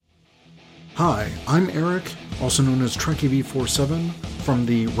Hi, I'm Eric, also known as Trekkie V47, from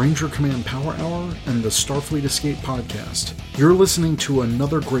the Ranger Command Power Hour and the Starfleet Escape podcast. You're listening to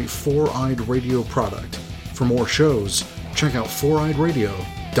another great Four-Eyed Radio product. For more shows, check out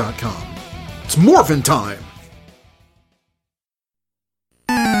foureyedradio.com. It's morphin' time!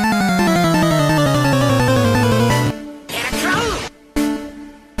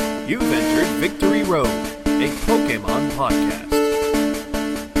 You've entered Victory Road, a Pokemon podcast.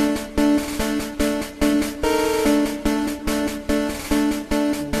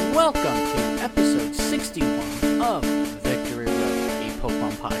 Welcome to episode 61 of Victory Road, a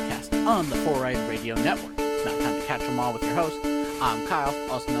Pokemon podcast on the Four-Eyed Radio Network. It's now time to catch them all with your host. I'm Kyle,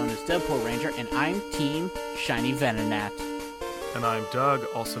 also known as Deadpool Ranger, and I'm Team Shiny Venonat. And I'm Doug,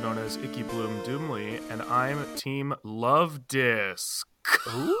 also known as Icky Bloom Doomley, and I'm Team Love Disc.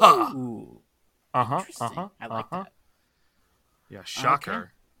 Ooh. Interesting. I like that. Yeah, shocker. Okay.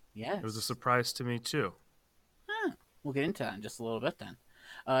 Yes. It was a surprise to me, too. We'll get into that in just a little bit then.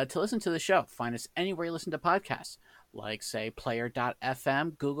 To listen to the show, find us anywhere you listen to podcasts, like, say,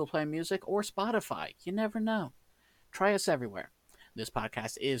 Player.fm, Google Play Music, or Spotify. You never know. Try us everywhere. This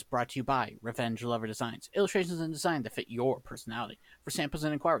podcast is brought to you by Revenge Lover Designs, illustrations and design that fit your personality. For samples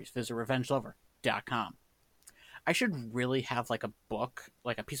and inquiries, visit revengelover.com. I should really have like a book,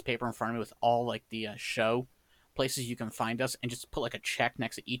 like a piece of paper in front of me with all like the show places you can find us, and just put like a check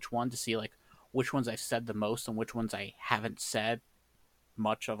next to each one to see like which ones I've said the most and which ones I haven't said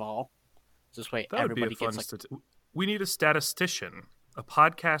much of all. This way, That would be a everybody fun gets like. We need a statistician, a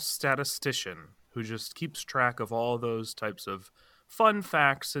podcast statistician, who just keeps track of all those types of fun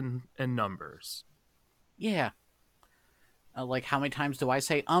facts and numbers. Yeah. Like how many times do I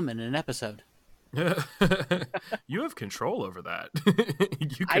say in an episode? You have control over that.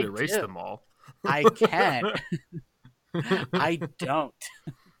 You I can erase do. them all. I can. I don't.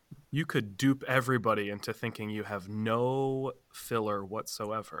 You could dupe everybody into thinking you have no filler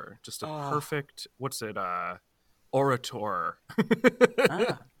whatsoever. Just a perfect, orator.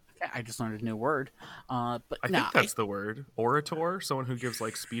 Okay, I just learned a new word. But I think that's the word. Orator? Someone who gives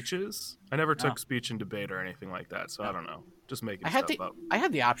like speeches? I never took speech and debate or anything like that, so I don't know. Just making stuff up. I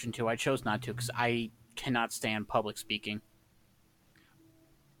had the option to. I chose not to because I cannot stand public speaking.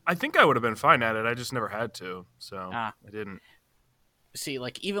 I think I would have been fine at it. I just never had to, so I didn't. See,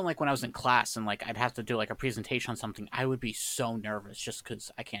 like even like when I was in class and like I'd have to do like a presentation on something, I would be so nervous just because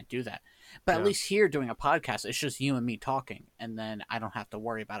I can't do that. But at least here doing a podcast, it's just you and me talking, and then I don't have to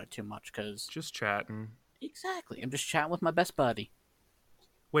worry about it too much because Just chatting. exactly, I'm just chatting with my best buddy.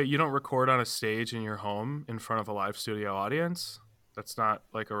 Wait, you don't record on a stage in your home in front of a live studio audience? That's not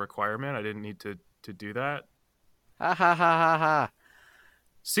like a requirement? I didn't need to do that? Ha ha ha ha ha.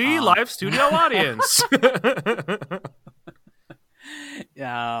 See, live studio audience.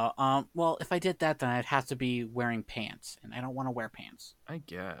 Yeah. Well, if I did that, then I'd have to be wearing pants, and I don't want to wear pants. I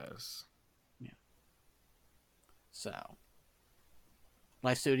guess. Yeah. So,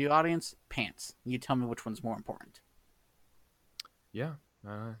 live studio audience, pants. You tell me which one's more important. Yeah.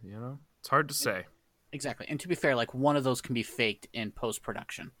 It's hard to say. Exactly. And to be fair, like one of those can be faked in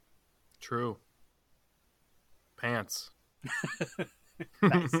post-production. True. Pants.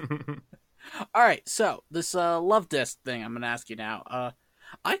 Nice. All right, so this love disc thing I'm going to ask you now.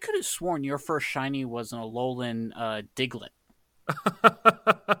 I could have sworn your first shiny was an Alolan Diglett.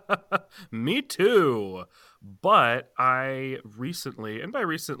 Me too. But I recently, and by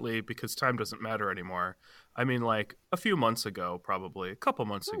recently, because time doesn't matter anymore, I mean like a few months ago, probably a couple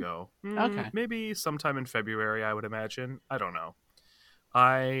months ago. Okay. Maybe sometime in February, I would imagine. I don't know.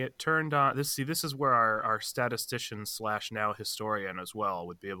 I turned on this. See, this is where our statistician / now historian as well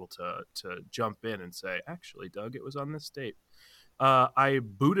would be able to jump in and say, actually, Doug, it was on this date. I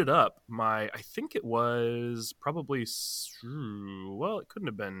booted up I think it was probably, well, it couldn't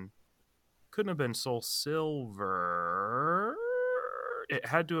have been Soul Silver. It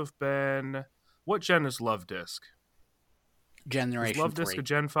had to have been, what gen is Love Disc? Generation Is Love 3. Disc a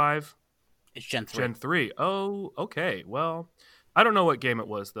Gen 5? It's Gen 3. Gen 3. Oh, okay. Well, I don't know what game it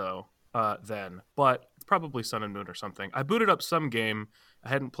was, though, then, but probably Sun and Moon or something. I booted up some game I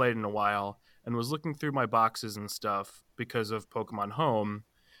hadn't played in a while and was looking through my boxes and stuff because of Pokemon Home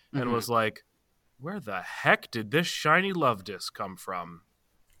and was like, where the heck did this shiny Love Disc come from?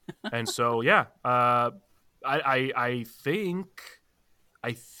 And so, yeah, I think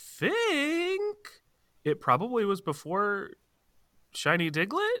it probably was before Shiny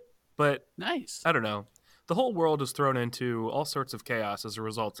Diglett, but Nice. I don't know. The whole world is thrown into all sorts of chaos as a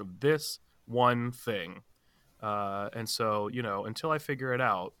result of this one thing. And so, until I figure it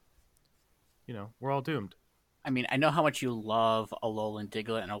out, we're all doomed. I mean, I know how much you love Alolan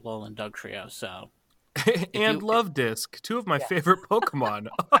Diglett and Alolan Dugtrio, so And you, Love Disc, two of my yeah. favorite Pokemon.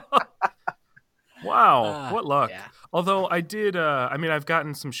 Wow, what luck. Yeah. Although I did, I mean, I've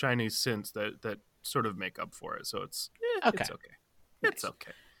gotten some shinies since that sort of make up for it, so it's Okay. it's okay. It's Nice.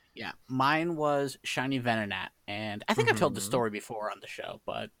 okay. Yeah, mine was Shiny Venonat, and I think I've told the Mhm. story before on the show,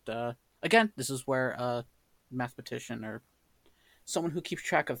 but again, this is where a mathematician or someone who keeps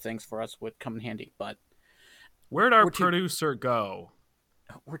track of things for us would come in handy. But Where'd our we're too producer go?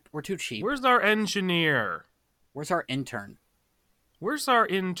 we're too cheap. Where's our engineer? Where's our intern? Where's our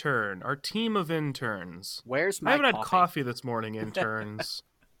intern? Our team of interns? Where's I my haven't coffee? had coffee this morning, interns.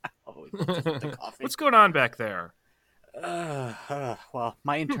 Oh, just the coffee. What's going on back there? Well,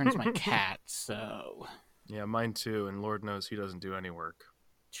 my intern's my cat, so Yeah, mine too, and Lord knows he doesn't do any work.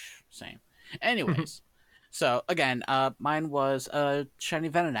 same. Anyways, so again, mine was Shiny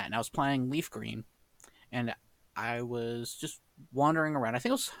Venonat, and I was playing Leaf Green, and I was just wandering around. I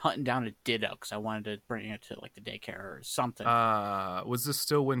think I was hunting down a Ditto because I wanted to bring it to like the daycare or something. Was this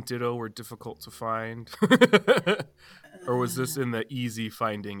still when Ditto were difficult to find? Or was this in the easy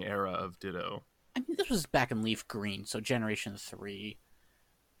finding era of Ditto? I mean, this was back in Leaf Green, so Generation 3.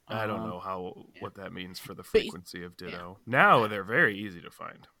 I don't know yeah. what that means for the But- frequency of Ditto. Now they're very easy to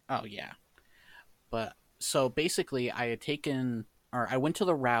find. Oh, yeah. But, so basically, I went to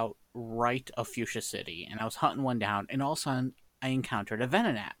the route right of Fuchsia City, and I was hunting one down, and all of a sudden, I encountered a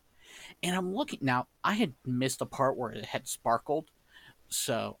Venonat. And I'm looking, now, I had missed a part where it had sparkled,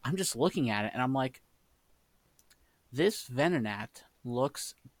 so I'm just looking at it, and I'm like, this Venonat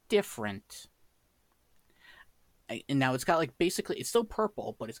looks different. And now it's got like basically it's still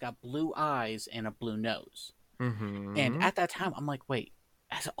purple, but it's got blue eyes and a blue nose. Mm-hmm. And at that time, I'm like, wait,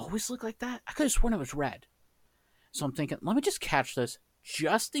 has it always looked like that? I could have sworn it was red. So I'm thinking, let me just catch this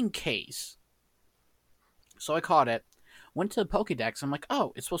just in case. So I caught it, went to the Pokédex. I'm like,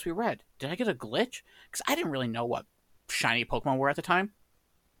 oh, it's supposed to be red. Did I get a glitch? Because I didn't really know what shiny Pokemon were at the time.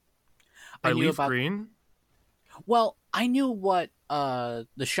 By Leaf Green? Well, I knew what I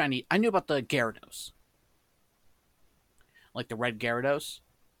knew about the Gyarados. Like the red Gyarados.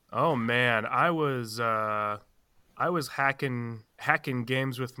 Oh man, I was hacking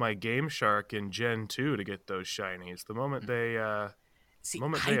games with my Game Shark in Gen 2 to get those shinies. The moment they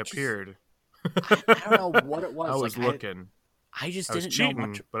appeared, I don't know what it was. I was looking. I just I was didn't cheating, know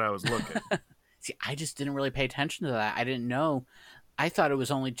much. but I was looking. See, I just didn't really pay attention to that. I didn't know. I thought it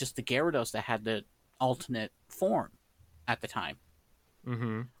was only just the Gyarados that had the alternate form at the time.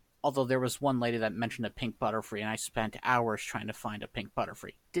 Mm-hmm. Although there was one lady that mentioned a pink Butterfree, and I spent hours trying to find a pink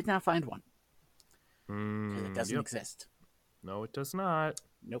Butterfree. Did not find one. It doesn't exist. No, it does not.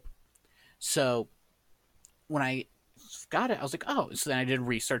 Nope. So when I got it, I was like, oh. So then I did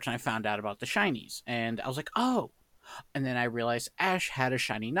research, and I found out about the shinies. And I was like, oh. And then I realized Ash had a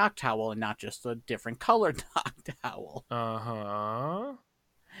shiny Noctowl and not just a different colored Noctowl. Uh-huh.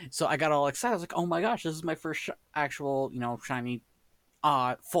 So I got all excited. I was like, oh my gosh, this is my first actual, shiny,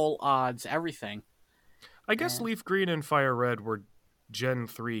 full odds, everything. I guess Leaf Green and Fire Red were Gen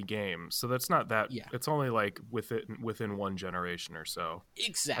 3 games, so that's not that. Yeah. It's only like within one generation or so.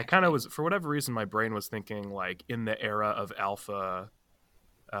 Exactly. I kind of was, for whatever reason, my brain was thinking like in the era of Alpha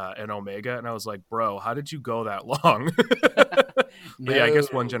and Omega, and I was like, bro, how did you go that long? But yeah, I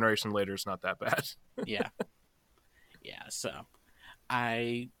guess one generation later is not that bad. Yeah. Yeah, so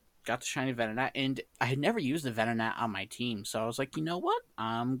I got the shiny Venonat, and I had never used the Venonat on my team, so I was like, you know what?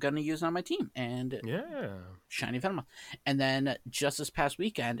 I'm going to use it on my team, and Yeah. shiny Venonat. And then just this past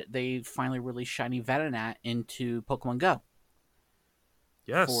weekend, they finally released shiny Venonat into Pokemon Go.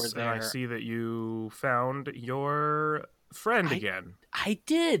 Yes, and I see that you found your friend again. I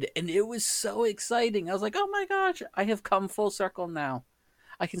did, and it was so exciting. I was like, oh my gosh, I have come full circle now.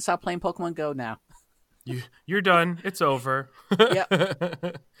 I can stop playing Pokemon Go now. You're done. It's over.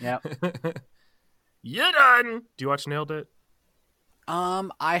 Yep. You're done. Do you watch Nailed It?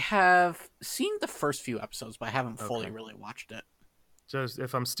 I have seen the first few episodes, but I haven't fully Okay. really watched it. Just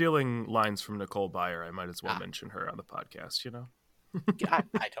if I'm stealing lines from Nicole Byer, I might as well mention her on the podcast, you know? I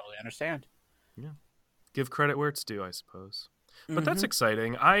totally understand. Give credit where it's due, I suppose. But that's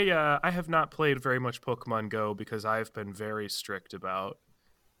exciting. I have not played very much Pokemon Go because I've been very strict about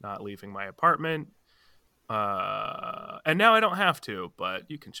not leaving my apartment. And now I don't have to, but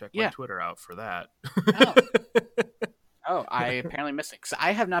you can check my Twitter out for that. Oh, I apparently missed it. 'Cause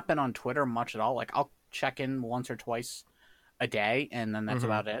I have not been on Twitter much at all. Like, I'll check in once or twice a day, and then that's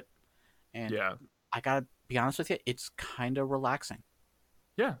about it. And yeah. I gotta be honest with you, it's kind of relaxing.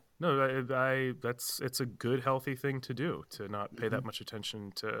 Yeah, no, it's a good, healthy thing to do, to not pay that much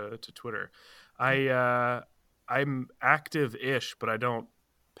attention to Twitter. I I'm active-ish, but I don't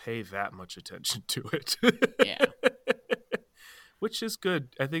pay that much attention to it. Yeah. Which is good.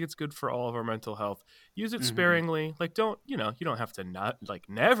 I think it's good for all of our mental health. Use it Mhm. sparingly. Like, you don't have to not like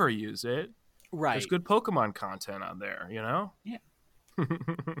never use it. Right. There's good Pokemon content on there, you know? Yeah.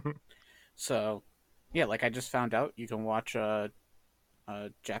 So, yeah, like I just found out you can watch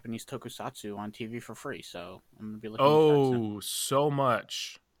Japanese tokusatsu on TV for free. So I'm gonna be looking into that soon. Oh, so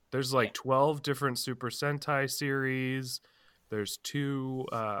much. There's like Yeah. 12 different Super Sentai series. There's 2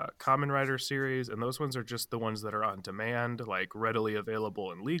 Kamen Rider series, and those ones are just the ones that are on demand, like readily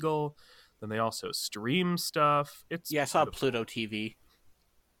available and legal. Then they also stream stuff. It's Yeah, I saw beautiful. Pluto TV.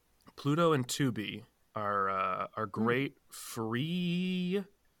 Pluto and Tubi are great free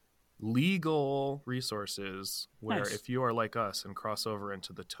legal resources where Nice. if you are like us and cross over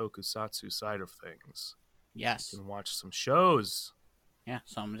into the tokusatsu side of things, Yes. you can watch some shows. Yeah,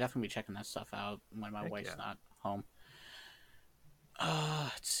 so I'm definitely checking that stuff out when my Heck wife's yeah. not home.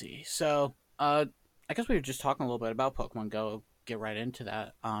 Let's see. So, I guess we were just talking a little bit about Pokemon Go. Get right into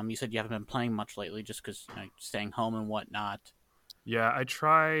that. You said you haven't been playing much lately, just because staying home and whatnot. Yeah, I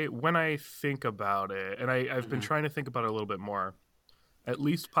try when I think about it, and I've been Mhm. trying to think about it a little bit more, at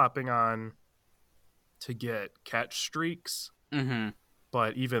least popping on to get catch streaks. Mm-hmm.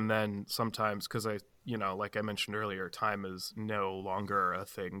 But even then, sometimes, because like I mentioned earlier, time is no longer a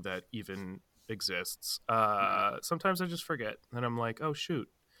thing that even exists. Sometimes I just forget, and I'm like, oh shoot,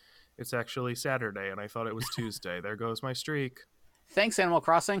 it's actually Saturday, and I thought it was Tuesday. There goes my streak. Thanks, Animal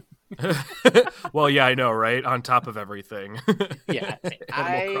Crossing. Well, yeah, I know, right? On top of everything. Yeah,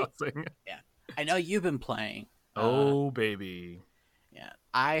 Animal Crossing. I know you've been playing. Oh, baby. Yeah,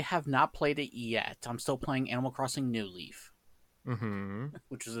 I have not played it yet. I'm still playing Animal Crossing New Leaf, Mm-hmm.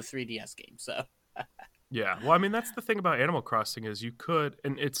 which is a 3DS game. So, Yeah. Well, I mean, that's the thing about Animal Crossing is you could,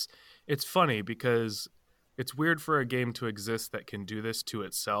 and it's funny because it's weird for a game to exist that can do this to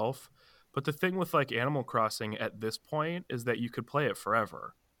itself. But the thing with like Animal Crossing at this point is that you could play it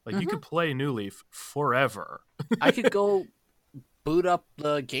forever. Like you could play New Leaf forever. I could go boot up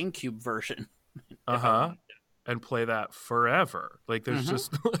the GameCube version. And play that forever. Like there's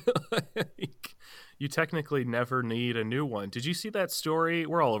just like, you technically never need a new one. Did you see that story?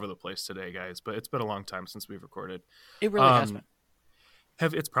 We're all over the place today, guys, but it's been a long time since we've recorded. It really has been.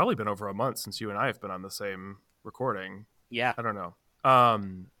 It's probably been over a month since you and I have been on the same recording. Yeah. I don't know.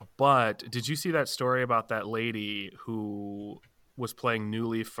 But did you see that story about that lady who was playing New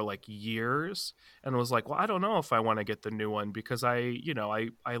Leaf for like years and was like, well, I don't know if I want to get the new one because I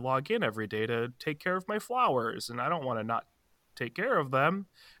log in every day to take care of my flowers and I don't want to not take care of them.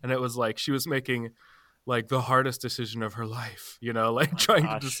 And it was like she was making like the hardest decision of her life, like trying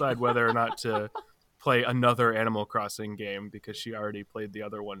to decide whether or not to play another Animal Crossing game because she already played the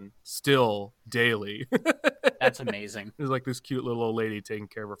other one still daily. That's amazing. There's like this cute little old lady taking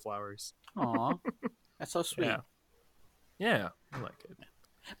care of her flowers. Aw, that's so sweet. Yeah, I like it.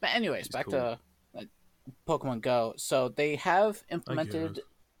 But anyways, It's back cool. to Pokemon Go. So they have implemented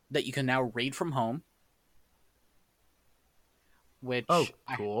that you can now raid from home. Which Oh,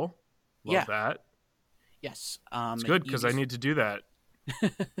 cool. Love that. Yes. It's good because I need to do that.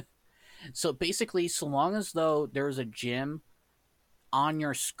 So basically, so long as though there's a gym on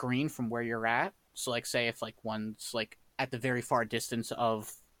your screen from where you're at, so like say if like one's like at the very far distance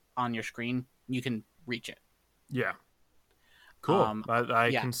of on your screen, you can reach it. Yeah. Cool. I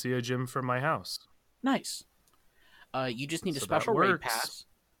yeah. can see a gym from my house. Nice. You just need a So special that raid works.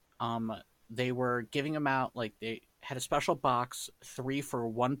 pass. They were giving them out like they had a special box, 3 for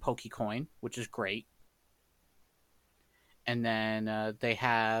 1 Pokecoin, which is great. And then they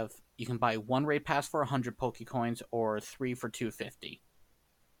have you can buy 1 raid pass for 100 Pokecoins or 3 for 250.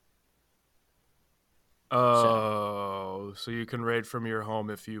 Oh, so you can raid from your home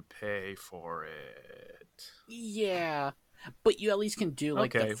if you pay for it. Yeah, but you at least can do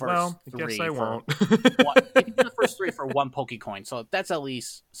like Okay, the first well, I 3 guess I for won't. one, you can do the first 3 for 1 Pokecoin, so that's at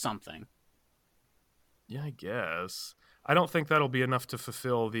least something. Yeah, I guess. I don't think that'll be enough to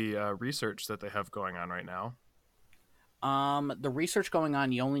fulfill the research that they have going on right now. The research going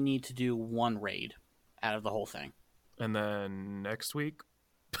on, you only need to do 1 raid out of the whole thing. And then next week,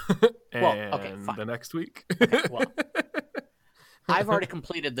 Well, okay, fine. the next week. Okay, well, I've already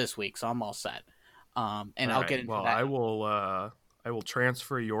completed this week, so I'm all set. And All I'll right, get into well, that. I will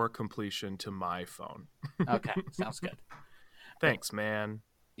transfer your completion to my phone. Okay, sounds good. Thanks, man.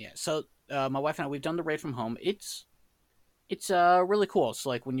 Yeah, so my wife and I, we've done the raid from home. It's really cool. So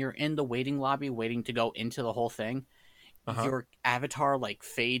like when you're in the waiting lobby, waiting to go into the whole thing, your avatar like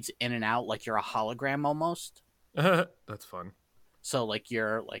fades in and out like you're a hologram almost. That's fun. So like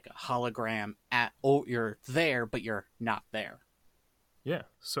you're like a hologram you're there, but you're not there. Yeah.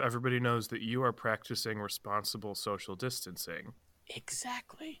 So everybody knows that you are practicing responsible social distancing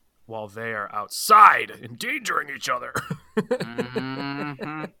Exactly. while they are outside endangering each other.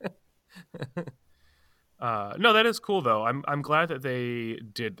 Mm-hmm. No, that is cool though. I'm glad that they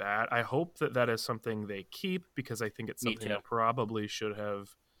did that. I hope that that is something they keep, because I think it's Me something too. that probably should have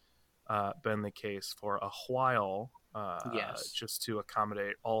been the case for a while, Yes. just to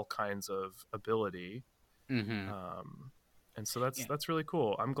accommodate all kinds of ability. Mm-hmm. And so Yeah. that's really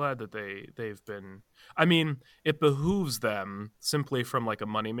cool. I'm glad that they've been. I mean, it behooves them simply from like a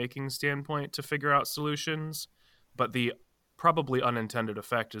money making standpoint to figure out solutions, but the probably unintended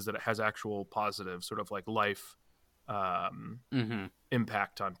effect is that it has actual positive sort of like life Mm-hmm.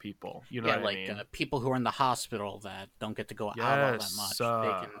 impact on people. You know Yeah, what like I mean? people who are in the hospital that don't get to go out all that Yes. much.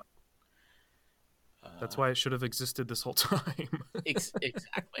 They can. That's why it should have existed this whole time. Exactly.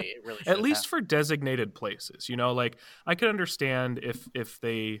 It really should At have least for designated places, you know, like I could understand if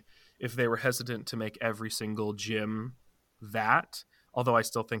they were hesitant to make every single gym that, although I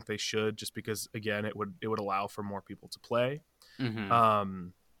still think they should, just because again it would allow for more people to play. Mm-hmm.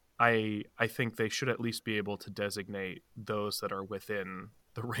 I think they should at least be able to designate those that are within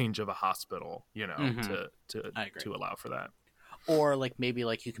the range of a hospital, you know, Mm-hmm. I agree. to allow for that. Or like maybe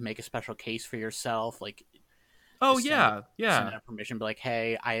like you can make a special case for yourself, like Oh send yeah. out permission, be like,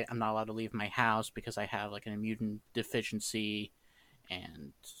 hey, I'm not allowed to leave my house because I have like an immune deficiency,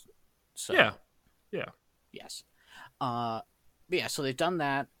 and so Yeah. yes, but yeah, so they've done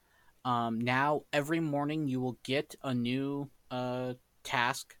that. Now every morning you will get a new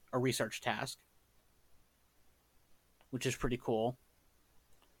task, a research task, which is pretty cool.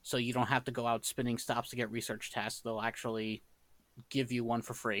 So you don't have to go out spinning stops to get research tasks. They'll actually give you one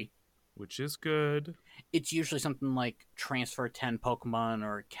for free. Which is good. It's usually something like transfer 10 Pokemon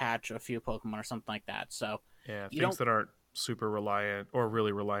or catch a few Pokemon or something like that. So Yeah, you things don't, that aren't super reliant or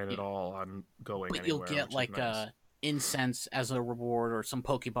really reliant at yeah, all on going but anywhere. you'll get which like is nice. incense as a reward or some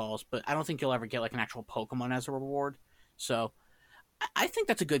Pokeballs, but I don't think you'll ever get like an actual Pokemon as a reward. So I think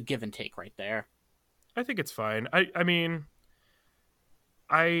that's a good give and take right there. I think it's fine. I mean,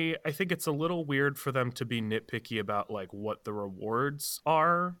 I think it's a little weird for them to be nitpicky about like what the rewards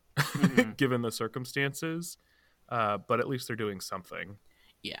are, Mhm. given the circumstances. But at least they're doing something.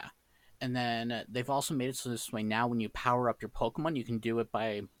 Yeah. And then they've also made it so this way now when you power up your Pokemon, you can do it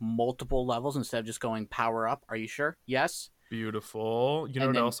by multiple levels instead of just going power up. Are you sure? Yes. Beautiful. You know And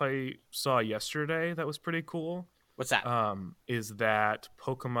what then else I saw yesterday that was pretty cool? what's that? Is that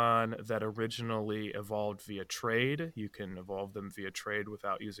Pokemon that originally evolved via trade, you can evolve them via trade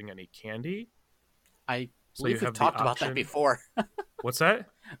without using any candy. I So you believe we've have the talked about that option. before. What's that?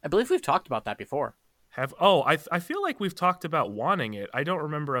 I believe we've talked about that before. I feel like we've talked about wanting it. I don't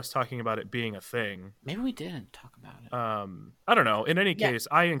remember us talking about it being a thing. Maybe we didn't talk about it. I don't know. In any Yeah. case,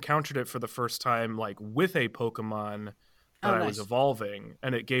 I encountered it for the first time like with a Pokemon that Oh, I was nice. evolving,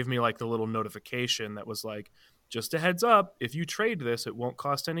 and it gave me like the little notification that was like, just a heads up, if you trade this, it won't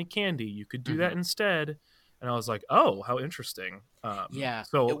cost any candy. You could do that instead. And I was like, oh, how interesting. Yeah,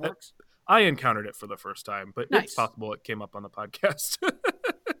 So it works. I encountered it for the first time, but Nice. it's possible it came up on the podcast.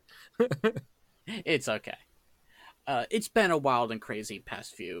 It's okay. It's been a wild and crazy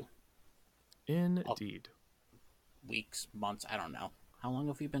past few Indeed. weeks, months. I don't know. How long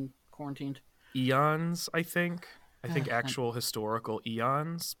have we been quarantined? Eons, I think. I think actual historical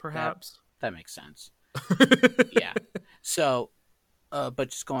eons, perhaps. That makes sense. Yeah. So, but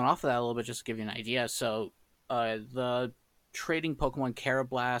just going off of that a little bit, just to give you an idea. So, the trading Pokemon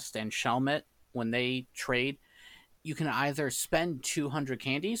Carablast and Shelmet, when they trade, you can either spend 200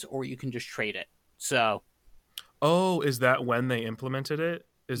 candies or you can just trade it. So, Oh, is that when they implemented it?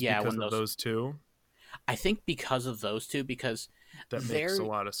 Is Yeah, because when of those- those two? I think because of those two, because That makes a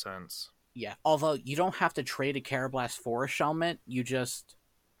lot of sense. yeah, although you don't have to trade a Carablast for a Shelmet, you just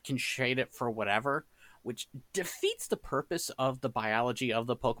can trade it for whatever, which defeats the purpose of the biology of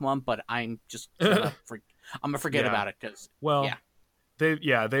the Pokemon. But I'm just gonna I'm gonna forget Yeah. about it because Well, yeah.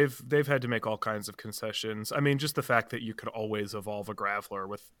 they've had to make all kinds of concessions. I mean, just the fact that you could always evolve a Graveler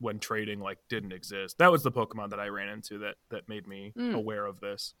with when trading like didn't exist. That was the Pokemon that I ran into that made me aware of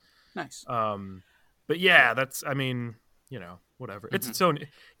this. Nice. But yeah, that's I mean, you know, whatever. It's its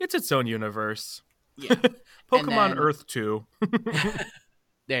own universe. Yeah. Pokemon then- Earth 2.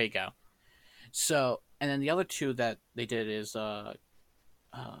 There you go. So, and then the other two that they did is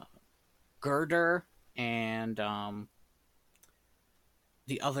Girder and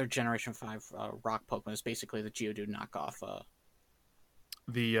the other Generation 5 rock Pokemon is basically the Geodude knockoff.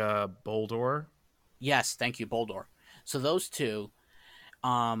 The Boldor. Yes, thank you, Boldor. So those two,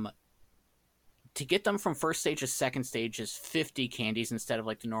 um, to get them from first stage to second stage is 50 candies instead of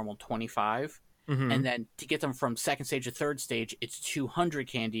like the normal 25. Mm-hmm. And then to get them from second stage to third stage, it's 200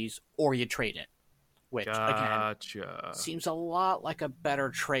 candies, or you trade it. Which, again, seems a lot like a better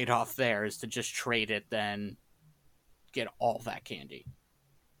trade-off there, is to just trade it than get all that candy.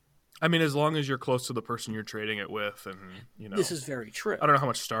 I mean, as long as you're close to the person you're trading it with, and, you know. This is very true. I don't know how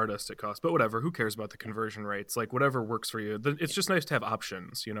much Stardust it costs, but whatever. Who cares about the conversion rates? Like, whatever works for you. It's just nice to have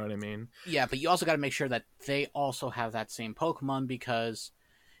options, you know what I mean? Yeah, but you also got to make sure that they also have that same Pokemon, because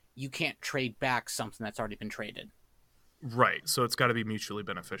you can't trade back something that's already been traded. Right, so it's got to be mutually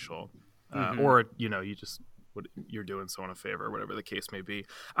beneficial. Mm-hmm. Or, you know, you're doing someone a favor, whatever the case may be.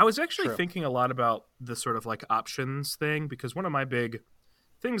 I was actually thinking a lot about the sort of like options thing, because one of my big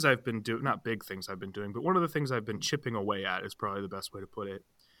things I've been doing, not big things I've been doing, but one of the things I've been chipping away at, is probably the best way to put it,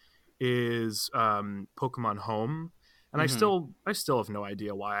 is Pokemon Home. And Mm-hmm. I still have no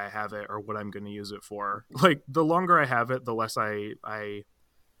idea why I have it or what I'm going to use it for. Like, the longer I have it, the less I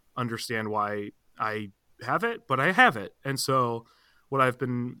understand why I have it, but I have it. And so what I've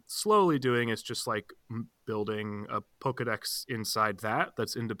been slowly doing is just like building a Pokedex inside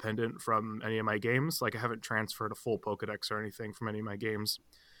that's independent from any of my games. Like, I haven't transferred a full Pokedex or anything from any of my games.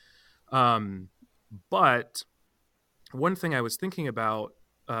 But one thing I was thinking about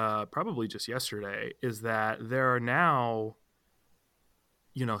probably just yesterday is that there are now,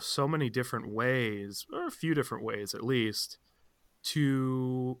 you know, so many different ways, or a few different ways at least,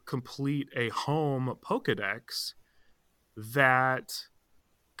 to complete a home Pokedex that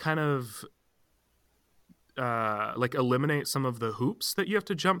kind of like eliminate some of the hoops that you have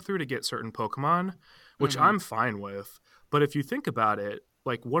to jump through to get certain Pokemon, which I'm fine with. But if you think about it,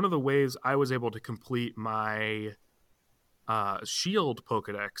 like, one of the ways I was able to complete my Shield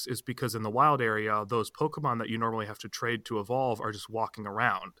Pokedex is because in the wild area, those Pokemon that you normally have to trade to evolve are just walking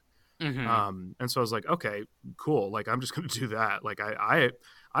around. Mm-hmm. And so I was like, okay, cool. Like, I'm just going to do that. Like, I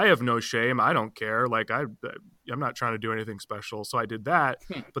have no shame. I don't care. Like, I'm not trying to do anything special. So I did that.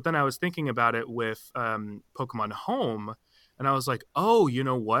 But then I was thinking about it with Pokemon Home, and I was like, oh, you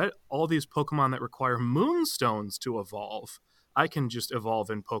know what? All these Pokemon that require Moonstones to evolve, I can just evolve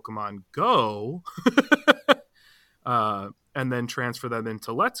in Pokemon Go. And then transfer them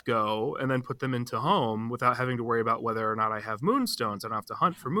into Let's Go, and then put them into Home without having to worry about whether or not I have Moonstones. I don't have to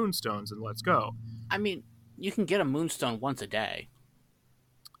hunt for Moonstones in Let's Go. I mean, you can get a Moonstone once a day.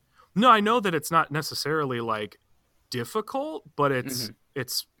 No, I know that it's not necessarily like difficult, but it's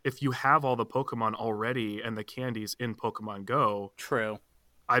if you have all the Pokemon already and the candies in Pokemon Go. True.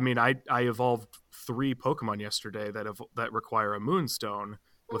 I mean, I evolved 3 Pokemon yesterday that require a Moonstone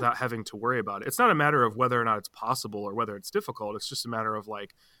without having to worry about it. It's not a matter of whether or not it's possible or whether it's difficult. It's just a matter of,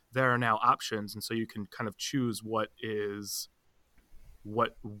 like, there are now options, and so you can kind of choose whatever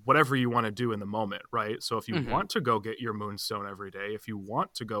you want to do in the moment, right? So if you want to go get your Moonstone every day, if you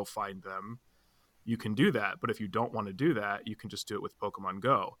want to go find them, you can do that. But if you don't want to do that, you can just do it with Pokemon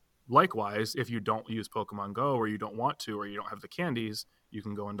Go. Likewise, if you don't use Pokemon Go, or you don't want to, or you don't have the candies, you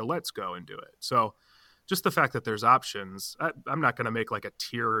can go into Let's Go and do it. So just the fact that there's options, I'm not going to make like a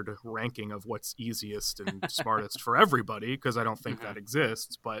tiered ranking of what's easiest and smartest for everybody, because I don't think that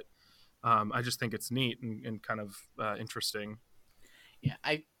exists. But I just think it's neat and kind of interesting. Yeah,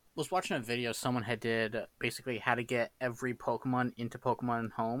 I was watching a video someone had did basically how to get every Pokemon into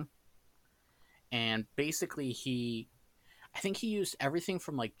Pokemon Home. And basically I think he used everything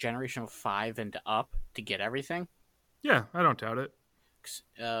from like Generation 5 and up to get everything. Yeah, I don't doubt it.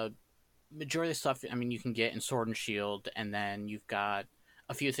 Majority of the stuff, I mean, you can get in Sword and Shield, and then you've got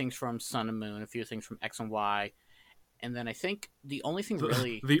a few things from Sun and Moon, a few things from X and Y, and then I think the only thing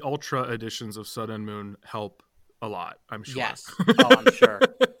really... The Ultra editions of Sun and Moon help a lot, I'm sure. Yes. Oh, I'm sure.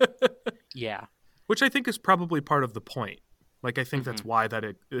 Yeah. Which I think is probably part of the point. Like, I think that's why that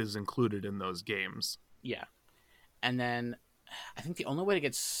it is included in those games. Yeah. And then I think the only way to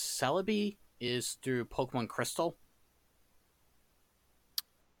get Celebi is through Pokemon Crystal.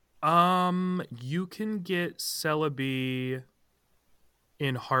 You can get Celebi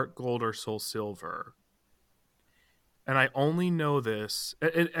in Heart Gold or Soul Silver. And I only know this,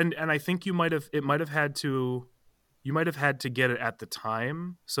 and I think you might have had to get it at the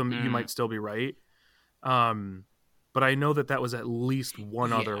time, so you might still be right. But I know that was at least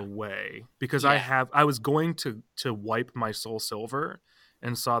one other way, because I was going to wipe my Soul Silver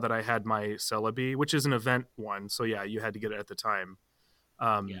and saw that I had my Celebi, which is an event one. So yeah, you had to get it at the time.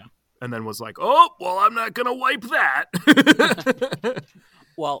 And then was like, oh, well, I'm not going to wipe that.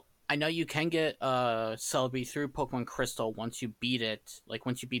 Well, I know you can get Celebi through Pokemon Crystal once you beat it. Like,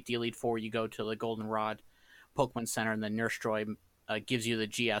 once you beat the Elite Four, you go to the Goldenrod. Pokemon Center, and then Nurse Joy gives you the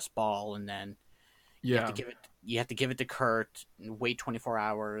GS ball, and then you have to give it to Kurt and wait 24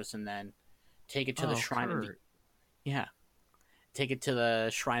 hours, and then take it to the shrine. Take it to the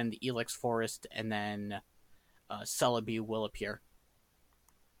shrine in the Elix Forest, and then Celebi will appear.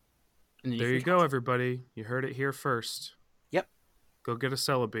 There you go, everybody. You heard it here first. Yep. Go get a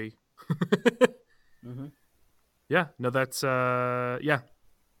Celebi. Mm-hmm. Yeah. No, that's yeah.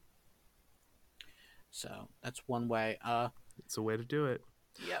 So that's one way. It's a way to do it.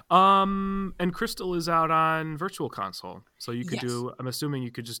 Yep. And Crystal is out on Virtual Console, so you could do. I'm assuming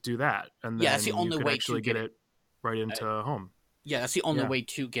you could just do that, and then that's the only way actually to get it right into home. Yeah, that's the only way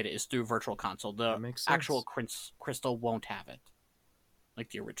to get it is through Virtual Console. The actual Crystal won't have it,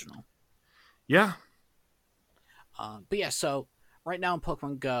 like the original. Yeah. But yeah, so right now in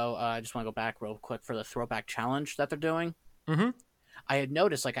Pokemon Go, I just want to go back real quick for the throwback challenge that they're doing. Mm-hmm. I had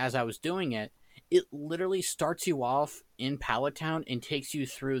noticed, like, as I was doing it, it literally starts you off in Pallet Town and takes you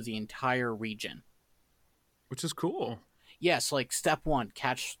through the entire region. Which is cool. Yes, like, step 1,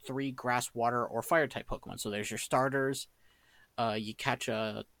 catch 3 grass, water, or fire-type Pokemon. So there's your starters. You catch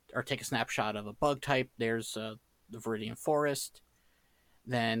or take a snapshot of a bug type. There's the Viridian Forest.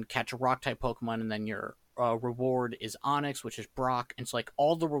 Then catch a rock-type Pokemon, and then your reward is Onix, which is Brock. And so, like,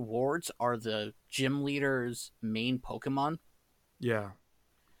 all the rewards are the gym leader's main Pokemon. Yeah.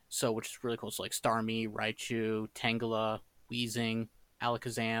 So, which is really cool. So, like, Starmie, Raichu, Tangela, Weezing,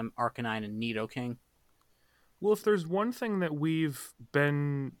 Alakazam, Arcanine, and Nidoking. Well, if there's one thing that we've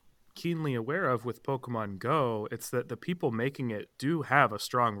been keenly aware of with Pokemon Go, it's that the people making it do have a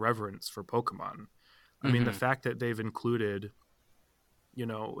strong reverence for Pokemon. I mean, the fact that they've included, you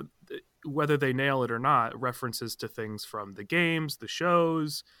know, whether they nail it or not, references to things from the games, the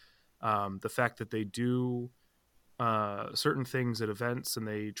shows, the fact that they do certain things at events, and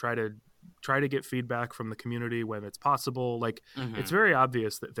they try to get feedback from the community when it's possible. Like, it's very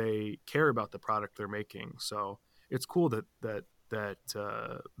obvious that they care about the product they're making. So it's cool that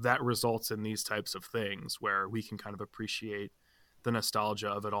results in these types of things where we can kind of appreciate the nostalgia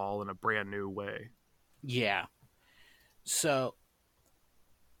of it all in a brand new way. Yeah. So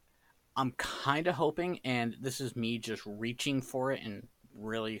I'm kind of hoping, and this is me just reaching for it and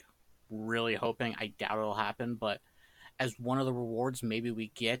really, really hoping, I doubt it'll happen, but as one of the rewards, maybe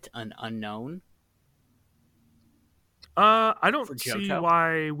we get an unknown. I don't see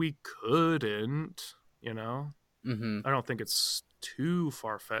why we couldn't, you know? I don't think it's too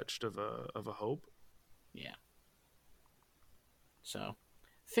far-fetched of a hope. Yeah. So,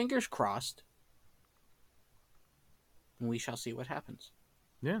 fingers crossed. We shall see what happens.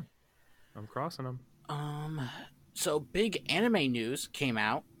 Yeah. I'm crossing them. So big anime news came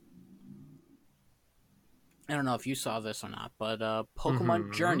out. I don't know if you saw this or not, but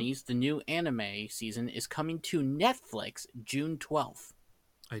Pokemon Journeys, the new anime season, is coming to Netflix June 12th.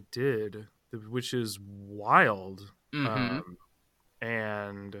 I did, which is wild.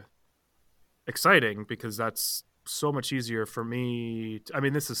 And exciting, because that's so much easier for me. I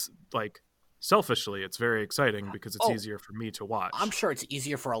mean, this is like, selfishly, it's very exciting because it's easier for me to watch. I'm sure it's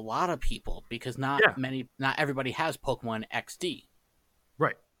easier for a lot of people because not everybody has Pokemon XD.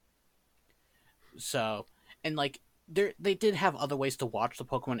 Right. So, and like they did have other ways to watch the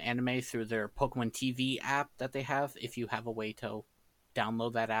Pokemon anime through their Pokemon TV app that they have. If you have a way to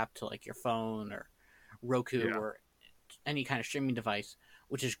download that app to like your phone or Roku or any kind of streaming device,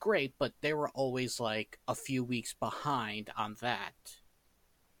 which is great, but they were always like a few weeks behind on that.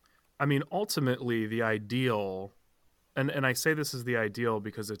 I mean, ultimately, the ideal, and I say this is the ideal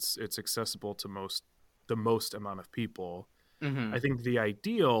because it's accessible to the most amount of people. I think the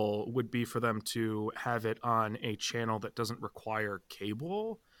ideal would be for them to have it on a channel that doesn't require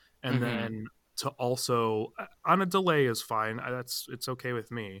cable, and then to also, on a delay is fine. It's okay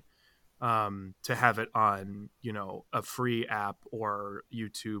with me. To have it on, you know, a free app or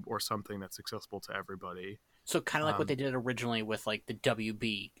YouTube or something that's accessible to everybody. So kind of like what they did originally with like the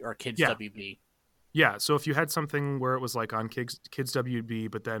WB or Kids WB. Yeah. So if you had something where it was like on Kids WB,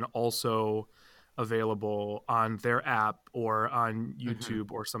 but then also available on their app or on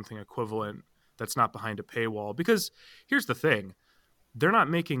YouTube or something equivalent that's not behind a paywall. Because here's the thing. They're not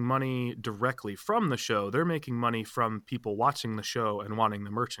making money directly from the show. They're making money from people watching the show and wanting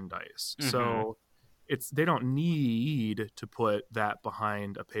the merchandise. So they don't need to put that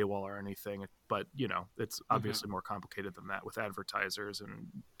behind a paywall or anything. But, you know, it's obviously more complicated than that with advertisers and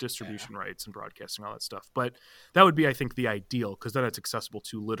distribution rights and broadcasting, all that stuff. But that would be, I think, the ideal, because then it's accessible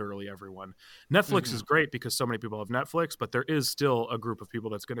to literally everyone. Netflix is great because so many people have Netflix, but there is still a group of people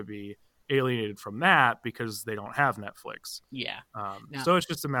that's going to be alienated from that because they don't have Netflix. Yeah. So it's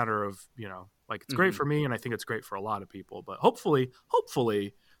just a matter of, you know, Like, it's great for me, and I think it's great for a lot of people. But hopefully,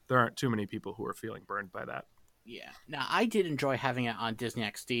 there aren't too many people who are feeling burned by that. Yeah. Now, I did enjoy having it on Disney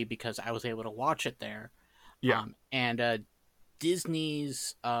XD because I was able to watch it there. Yeah. And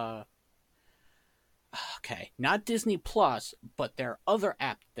Disney's okay, not Disney Plus, but their other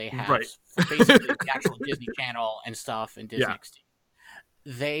app they have, Right. for basically the actual Disney Channel and stuff and Disney Yeah. XD.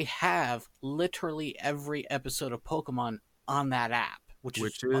 They have literally every episode of Pokemon on that app, which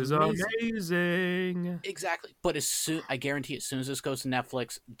is amazing. Exactly. But I guarantee as soon as this goes to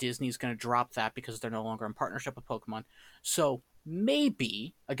Netflix, Disney's going to drop that because they're no longer in partnership with Pokemon. So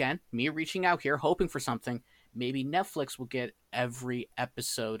maybe, again, me reaching out here, hoping for something, maybe Netflix will get every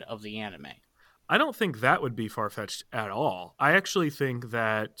episode of the anime. I don't think that would be far-fetched at all. I actually think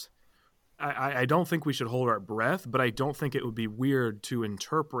that I don't think we should hold our breath, but I don't think it would be weird to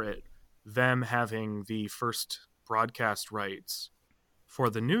interpret them having the first broadcast rights for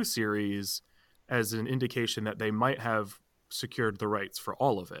the new series as an indication that they might have secured the rights for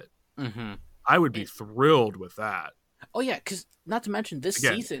all of it. Mm-hmm. I would be thrilled with that. Oh, yeah, because not to mention this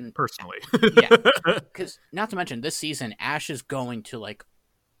Again, season... personally. Yeah, because not to mention this season, Ash is going to, like,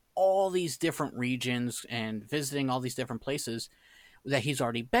 all these different regions and visiting all these different places that he's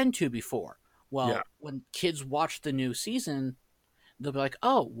already been to before. Well, when kids watch the new season, they'll be like,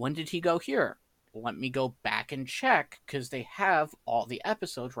 oh, when did he go here? Let me go back and check, because they have all the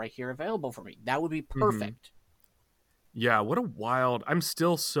episodes right here available for me. That would be perfect. Yeah, what a wild... I'm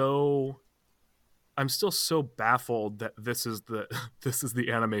still so baffled that this is the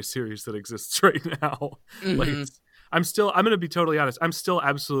anime series that exists right now. Mm-hmm. Like, I'm going to be totally honest. I'm still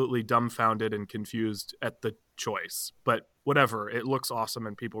absolutely dumbfounded and confused at the choice, but whatever. It looks awesome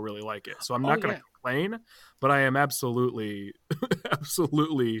and people really like it. So I'm not going to complain, but I am absolutely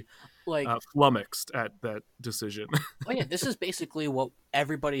like flummoxed at that decision. Oh yeah, this is basically what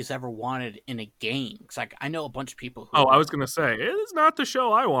everybody's ever wanted in a game. It's like, I know a bunch of people who... Oh, I was going to say, it is not the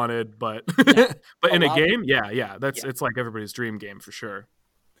show I wanted, but but in a game, it's like everybody's dream game for sure.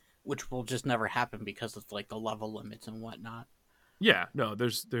 Which will just never happen because of like the level limits and whatnot. Yeah, no,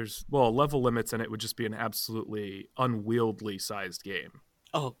 there's level limits, and it would just be an absolutely unwieldy sized game.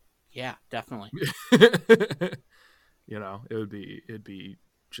 Oh yeah, definitely. It'd be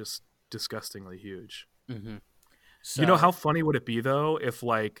just disgustingly huge. Mm-hmm. So, you know how funny would it be though if,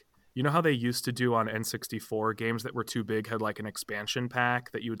 like, you know how they used to do on N64 games that were too big had like an expansion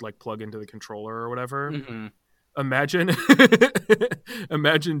pack that you would like plug into the controller or whatever? Mm-hmm. Imagine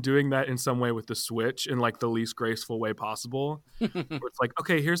doing that in some way with the Switch in like the least graceful way possible. Where it's like,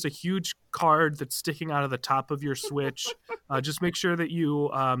 okay, here's a huge card that's sticking out of the top of your Switch. Just make sure that you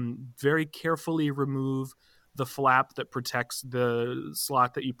very carefully remove the flap that protects the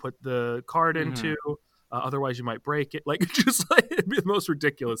slot that you put the card into. Otherwise, you might break it. Like, just like, it'd be the most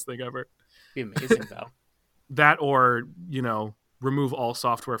ridiculous thing ever. Be amazing though. That, or remove all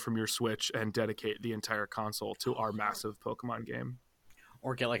software from your Switch and dedicate the entire console to our massive Pokemon game.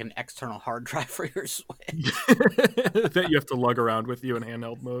 Or get like an external hard drive for your Switch. That you have to lug around with you in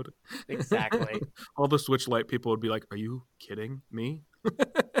handheld mode. Exactly. All the Switch Lite people would be like, are you kidding me?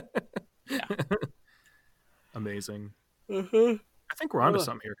 Yeah. Amazing. Mm-hmm. I think we're onto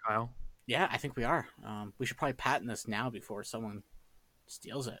something here, Kyle. Yeah, I think we are. We should probably patent this now before someone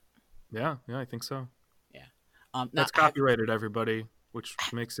steals it. Yeah, I think so. Yeah. That's copyrighted, everybody, which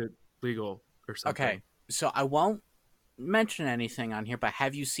makes it legal or something. Okay, so I won't mention anything on here, but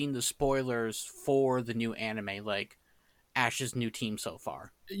have you seen the spoilers for the new anime, like Ash's new team so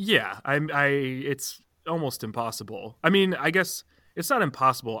far? Yeah, it's almost impossible. I mean, I guess it's not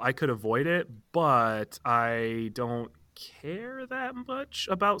impossible. I could avoid it, but I don't care that much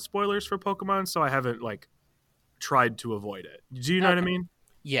about spoilers for Pokemon, so I haven't like tried to avoid it. Do you know what I mean?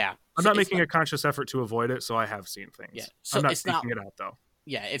 Yeah. I'm not making a conscious effort to avoid it, so I have seen things. Yeah. So I'm not seeking it out, though.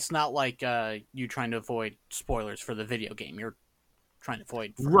 Yeah, it's not like you trying to avoid spoilers for the video game. You're trying to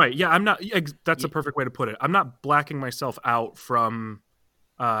avoid... Right, yeah, I'm not... That's a perfect way to put it. I'm not blacking myself out from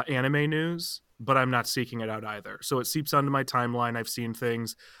anime news, but I'm not seeking it out either. So it seeps onto my timeline. I've seen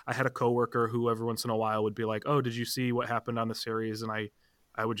things. I had a coworker who every once in a while would be like, oh, did you see what happened on the series? And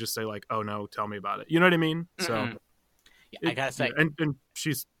I would just say, like, oh, no, tell me about it. You know what I mean? Mm-hmm. So... Yeah, I gotta say... And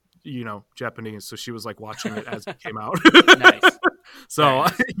she's, Japanese, so she was, like, watching it as it came out. Nice. So,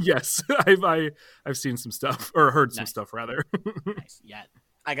 yes, I've seen some stuff, or heard some stuff, rather. Nice. Yeah.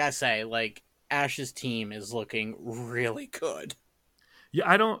 I gotta say, like, Ash's team is looking really good. Yeah,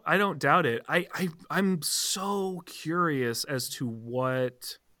 I don't doubt it. I'm so curious as to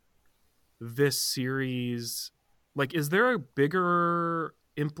what this series... Like, is there a bigger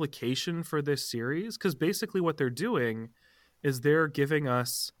implication for this series? Because basically what they're doing is they're giving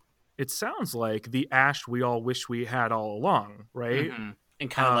us it sounds like the Ash we all wish we had all along, right? Mm-hmm.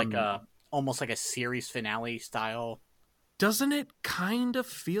 And kind of like almost like a series finale style. Doesn't it kind of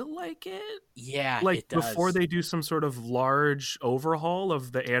feel like it? Yeah, Like it does. before they do some sort of large overhaul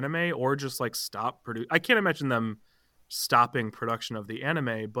of the anime, or just like stop produce. I can't imagine them stopping production of the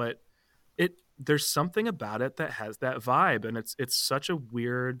anime, but there's something about it that has that vibe, and it's such a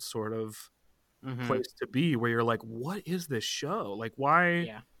weird sort of place to be, where you're like, what is this show? Like,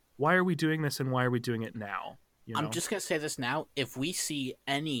 why are we doing this, and why are we doing it now? You know? I'm just gonna say this now: if we see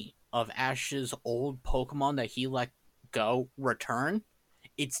any of Ash's old Pokemon that he let go return,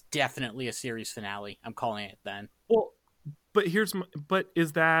 it's definitely a series finale. I'm calling it then. Well, but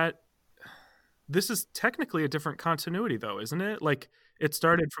this is technically a different continuity, though, isn't it? Like, it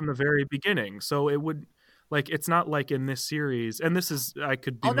started from the very beginning, so it would, like, it's not like in this series, and this is, I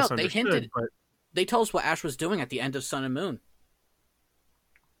could be misunderstood, they hinted. But they told us what Ash was doing at the end of Sun and Moon.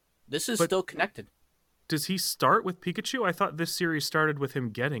 This is still connected. Does he start with Pikachu? I thought this series started with him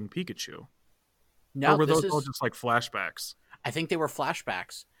getting Pikachu. No, or were those all just like flashbacks? I think they were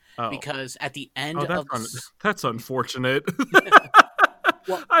flashbacks. Because at the end that's unfortunate.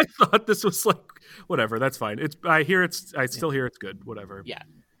 Well, I thought this was like, whatever, that's fine. I still hear it's good, whatever. Yeah.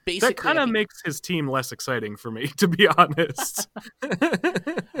 Basically, that kind of makes his team less exciting for me, to be honest.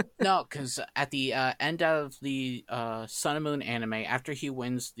 No, because at the end of the Sun and Moon anime, after he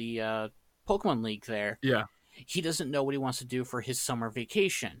wins the Pokemon League there, he doesn't know what he wants to do for his summer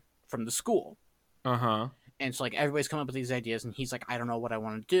vacation from the school. Uh-huh. And so, like, everybody's coming up with these ideas, and he's like, I don't know what I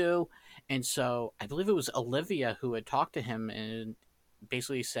want to do. And so, I believe it was Olivia who had talked to him and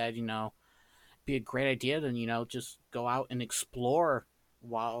basically said, be a great idea, then, just go out and explore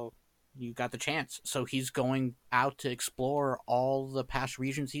while you got the chance. So he's going out to explore all the past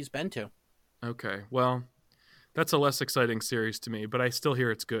regions he's been to. Okay, well, that's a less exciting series to me, but I still hear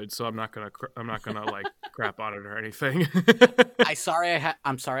it's good, so I'm not gonna like crap on it or anything. I'm sorry I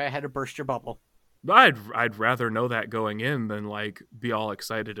had to burst your bubble. I'd rather know that going in than like be all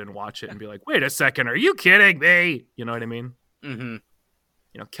excited and watch it and be like, wait a second, are you kidding me? You know what I mean? Mm-hmm.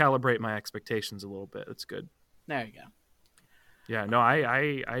 Calibrate my expectations a little bit. That's good. There you go. Yeah, no,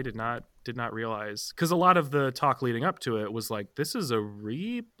 I did not realize, because a lot of the talk leading up to it was like, this is a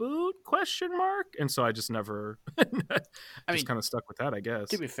reboot ? And so I just never kind of stuck with that, I guess.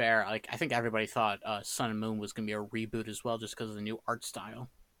 To be fair, like, I think everybody thought Sun and Moon was going to be a reboot as well, just because of the new art style.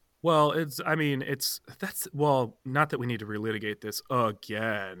 Well, not that we need to relitigate this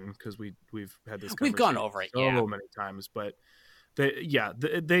again, because we've had this conversation we've gone over it so many times, but they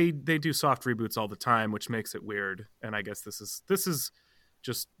do soft reboots all the time, which makes it weird, and I guess this is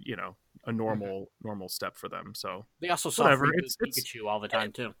just a normal step for them. So they also soft reboot Pikachu all the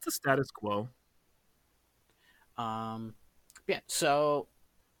time too. It's a status quo. So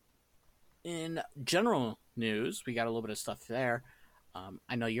in general news, we got a little bit of stuff there.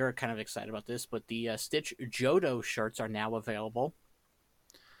 I know you're kind of excited about this, but the Stitch Johto shirts are now available.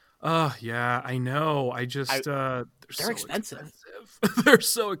 Yeah, I know. They're so expensive. They're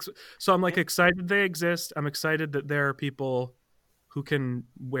so expensive. So I'm like excited they exist. I'm excited that there are people who can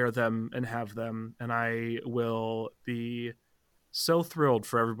wear them and have them, and I will be so thrilled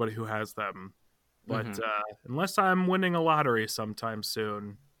for everybody who has them. But unless I'm winning a lottery sometime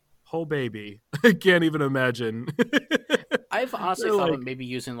soon, oh baby, I can't even imagine. I've honestly thought of maybe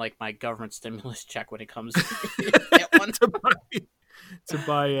using like my government stimulus check when it comes to one to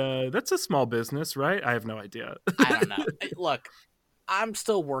buy. That's a small business, right? I have no idea. I don't know. Look, I'm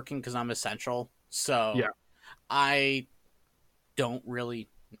still working because I'm essential, so I don't really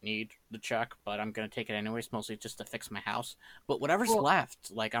need the check, but I'm gonna take it anyways, mostly just to fix my house. But whatever's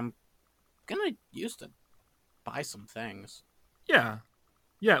left, like, I'm gonna use to buy some things. Yeah.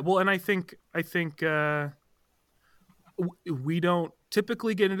 Well, and I think we don't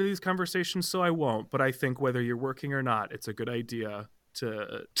typically get into these conversations, so I won't. But I think whether you're working or not, it's a good idea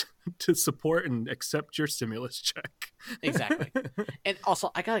to support and accept your stimulus check. Exactly. And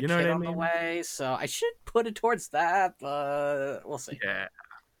also, I got a kid on the way, so I should put it towards that, but we'll see. Yeah.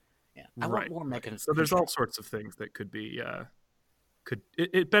 I want more mechanisms. So there's all sorts of things that could be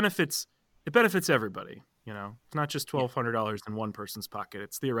it benefits everybody. It's not just $1,200 in one person's pocket.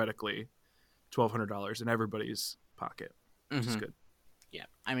 It's theoretically $1,200 in everybody's pocket, which is good. Yeah,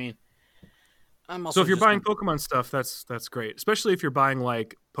 I mean, I'm also. So if you're buying Pokemon stuff, that's great. Especially if you're buying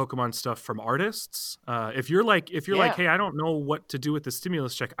like Pokemon stuff from artists. If you're like, hey, I don't know what to do with the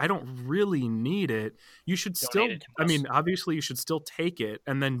stimulus check. I don't really need it. You should still. I mean, obviously, you should still take it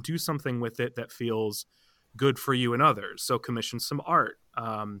and then do something with it that feels good for you and others. So commission some art.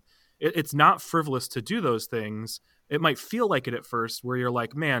 It's not frivolous to do those things. it might feel like it at first, where you're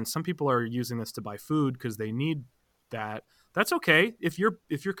like, man, some people are using this to buy food because they need that. That's okay. If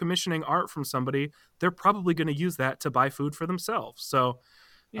you're commissioning art from somebody, they're probably going to use that to buy food for themselves. So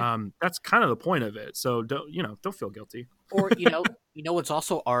that's kind of the point of it. So don't feel guilty. Or what's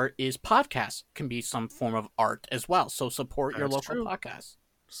also art is podcasts can be some form of art as well. So support your local podcast.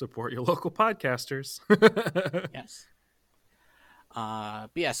 Support your local podcasters. Yes. But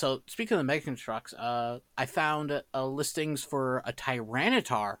yeah, so speaking of the Mega Constructs, I found listings for a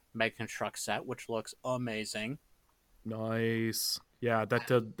Tyranitar Mega Construct set, which looks amazing. Nice. Yeah, that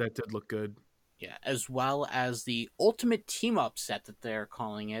did look good. Yeah, as well as the Ultimate Team Up set that they're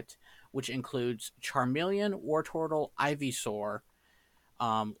calling it, which includes Charmeleon, Wartortle, Ivysaur,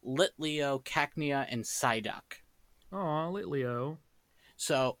 Litleo, Cacnea, and Psyduck. Aw, Litleo.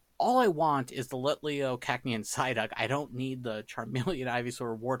 So all I want is the Litleo, Cacnea, and Psyduck. I don't need the Charmeleon, Ivysaur,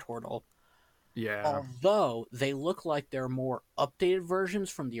 or Wartortle. Yeah. Although they look like they're more updated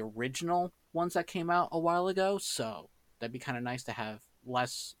versions from the original ones that came out a while ago, so that'd be kind of nice to have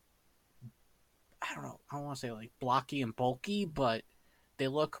less, I don't want to say like blocky and bulky, but they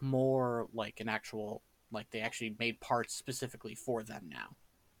look more like an actual, like they actually made parts specifically for them now.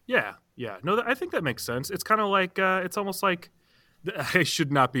 Yeah. No, I think that makes sense. It's kind of like, it's almost like, I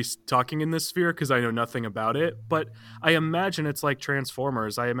should not be talking in this sphere because I know nothing about it, but I imagine it's like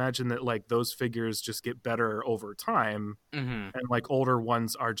Transformers. I imagine that like those figures just get better over time, and like older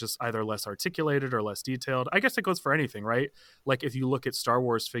ones are just either less articulated or less detailed. I guess it goes for anything, right? Like if you look at Star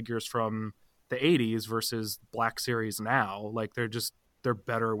Wars figures from the 80s versus Black Series now, like they're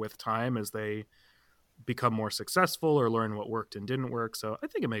better with time as they become more successful or learn what worked and didn't work. So I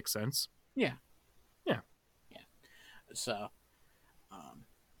think it makes sense. Yeah. So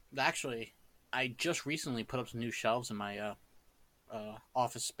actually, I just recently put up some new shelves in my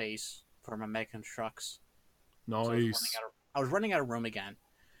office space for my Mega Constructs. Nice. So I was running out of room again,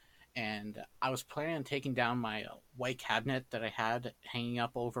 and I was planning on taking down my white cabinet that I had hanging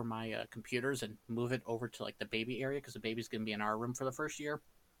up over my computers and move it over to like the baby area because the baby's going to be in our room for the first year.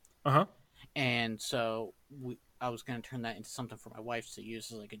 And so I was going to turn that into something for my wife to use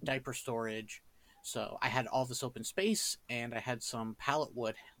as like a diaper storage. So I had all this open space, and I had some pallet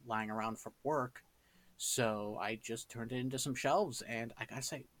wood lying around from work. So I just turned it into some shelves, and I gotta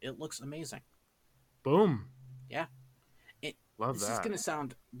say, it looks amazing. Boom. Yeah. Love that. This is going to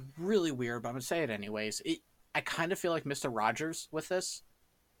sound really weird, but I'm going to say it anyways. I kind of feel like Mr. Rogers with this.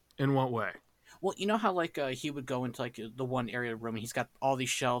 In what way? Well, you know how like he would go into like the one area of the room, and he's got all these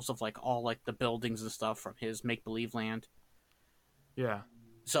shelves of like all like the buildings and stuff from his make-believe land. Yeah.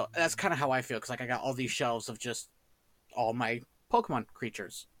 So that's kind of how I feel, because like I got all these shelves of just all my Pokemon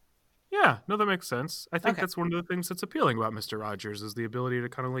creatures. Yeah, no, that makes sense. I think that's one of the things that's appealing about Mr. Rogers is the ability to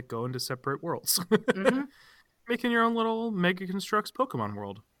kind of like go into separate worlds. Making your own little Mega Constructs Pokemon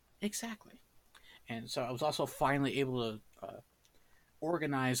world. Exactly. And so I was also finally able to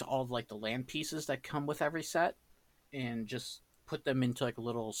organize all of, like the land pieces that come with every set and just put them into like a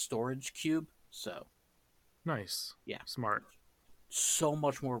little storage cube. So nice. Yeah. Smart. So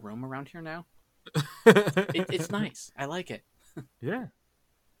much more room around here now. It's nice. I like it. Yeah.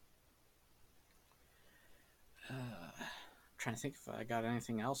 Trying to think if I got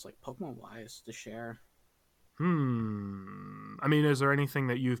anything else like Pokemon wise to share. I mean, is there anything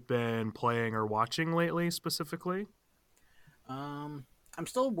that you've been playing or watching lately specifically? I'm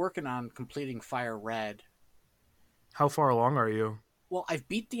still working on completing Fire Red. How far along are you? Well, I've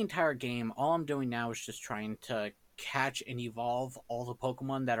beat the entire game. All I'm doing now is just trying to catch and evolve all the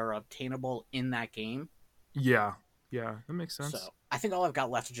Pokemon that are obtainable in that game. Yeah, that makes sense. So I think all I've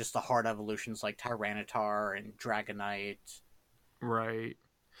got left are just the hard evolutions like Tyranitar and Dragonite. Right.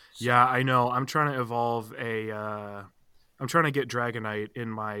 So, yeah, I know. I'm trying to evolve I'm trying to get Dragonite in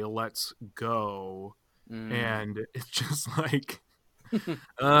my Let's Go, and it's just like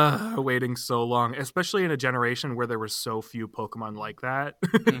waiting so long, especially in a generation where there were so few Pokemon like that.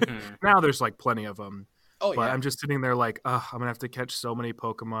 Now there's like plenty of them. Oh, but yeah. I'm just sitting there like, I'm gonna have to catch so many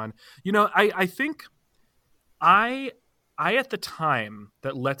Pokemon. You know, I think I at the time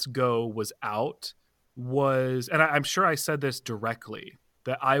that Let's Go was out and I'm sure I said this directly,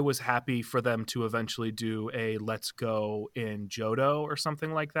 that I was happy for them to eventually do a Let's Go in Johto or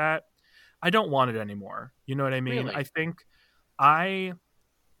something like that. I don't want it anymore. You know what I mean? Really? I think I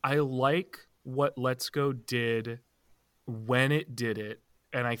like what Let's Go did when it did it,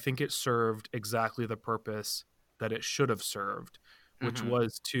 and I think it served exactly the purpose that it should have served, which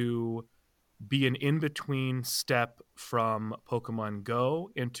was to be an in-between step from Pokemon Go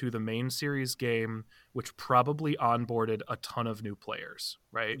into the main series game, which probably onboarded a ton of new players,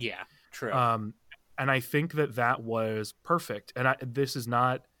 right? Yeah, true. And I think that was perfect. And this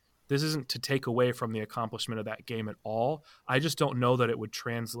isn't to take away from the accomplishment of that game at all. I just don't know that it would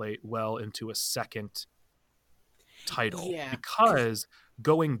translate well into a second title, because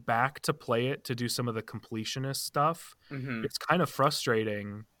going back to play it to do some of the completionist stuff, it's kind of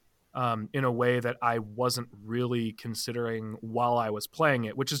frustrating in a way that I wasn't really considering while I was playing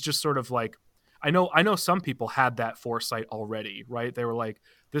it, which is just sort of like, I know some people had that foresight already, right? They were like,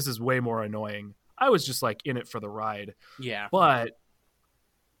 this is way more annoying. I was just like in it for the ride. Yeah. But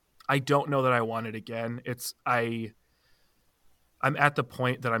I don't know that I want it again. I'm at the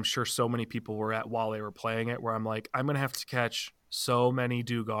point that I'm sure so many people were at while they were playing it, where I'm like, I'm going to have to catch so many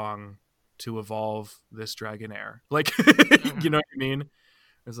Dugong to evolve this Dragonair. Like, you know what I mean?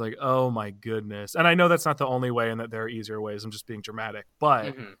 It's like, oh my goodness. And I know that's not the only way and that there are easier ways. I'm just being dramatic.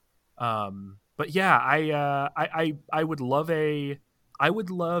 But yeah, I would love a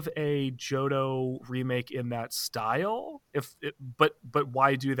Johto remake in that style. But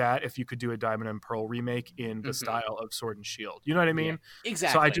why do that if you could do a Diamond and Pearl remake in the style of Sword and Shield? You know what I mean? Yeah,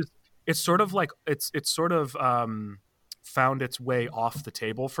 exactly. So it's sort of like it's sort of found its way off the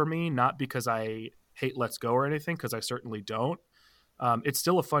table for me, not because I hate Let's Go or anything, because I certainly don't. It's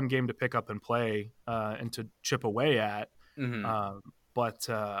still a fun game to pick up and play and to chip away at.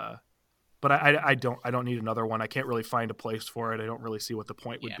 But I don't need another one. I can't really find a place for it. I don't really see what the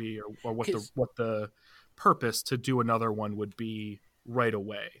point would be, or what the purpose to do another one would be right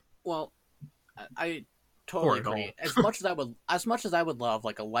away. Well, I totally agree. As much as I would love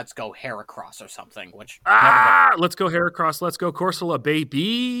like a Let's Go Heracross or something, which Let's Go Heracross, Let's Go Corsola,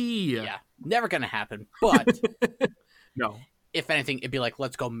 baby. Yeah, never gonna happen. But no, if anything, it'd be like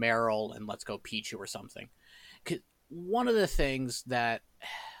Let's Go Meryl and Let's Go Pichu or something. 'Cause one of the things that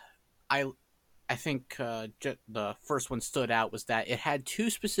I think the first one stood out was that it had two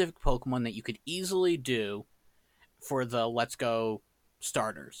specific Pokemon that you could easily do for the Let's Go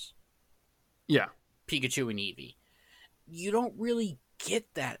starters. Yeah. Pikachu and Eevee. You don't really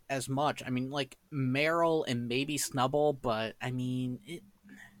get that as much. I mean, like Meryl and maybe Snubbull, but I mean...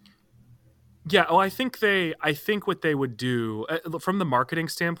 Yeah, well, I think what they would do, from the marketing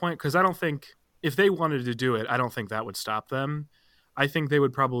standpoint, because I don't think, if they wanted to do it, I don't think that would stop them. I think they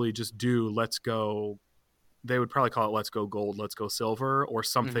would probably just do Let's Go. They would probably call it Let's Go Gold, Let's Go Silver, or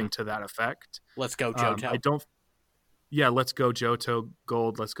something to that effect. Let's Go Johto. Let's Go Johto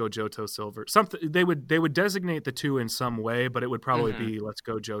Gold, Let's Go Johto Silver. Something they would designate the two in some way, but it would probably be Let's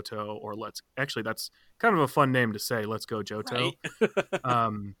Go Johto or Actually, that's kind of a fun name to say, Let's Go Johto.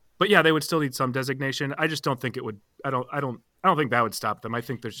 Right. But yeah, they would still need some designation. I just don't think it would. I don't think that would stop them. I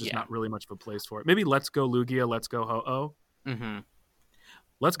think there's just not really much of a place for it. Maybe Let's Go Lugia, Let's Go Ho-Oh.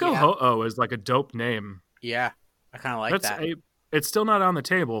 Let's Go Ho-Oh is like a dope name. Yeah, I kind of like that. It's still not on the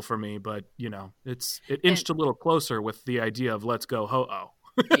table for me, but it inched a little closer with the idea of Let's Go Ho-Oh.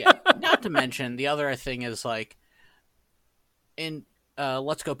 Yeah, not to mention the other thing is like in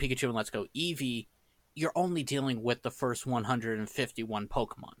Let's Go Pikachu and Let's Go Eevee, you're only dealing with the first 151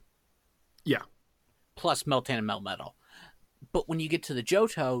 Pokemon. Yeah. Plus Meltan and Melmetal. But when you get to the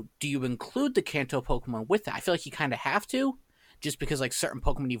Johto, do you include the Kanto Pokemon with that? I feel like you kind of have to, just because like certain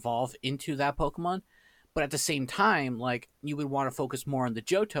Pokemon evolve into that Pokemon. But at the same time, like you would want to focus more on the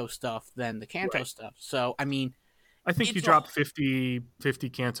Johto stuff than the Kanto stuff. So, I mean... I think you drop 50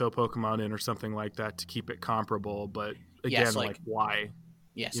 Kanto Pokemon in or something like that to keep it comparable. But again, like why?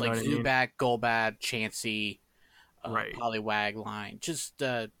 Yes, like Zubat, Golbat, Chansey, Poliwag line. Just...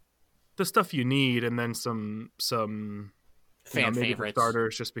 the stuff you need, and then some fan maybe favorites. For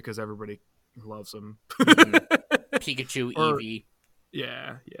starters, just because everybody loves them. Pikachu, Eevee.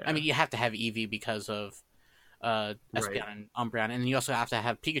 Yeah. I mean, you have to have Eevee because of Espeon and Umbreon, and you also have to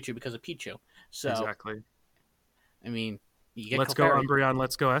have Pikachu because of Pichu. So exactly. I mean, you get Let's Go Umbreon,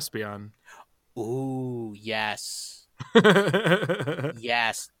 Let's Go Espeon. Ooh, yes.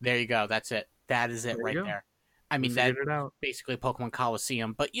 Yes, there you go. That's it. That is it right there. I mean, that's basically Pokemon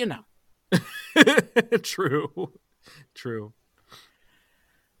Coliseum, but True.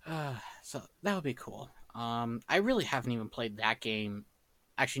 So that would be cool. I really haven't even played that game.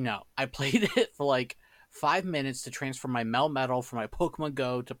 Actually, no. I played it for like 5 minutes to transfer my Melmetal from my Pokemon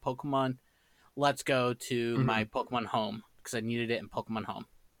Go to Pokemon Let's Go to my Pokemon Home, because I needed it in Pokemon Home.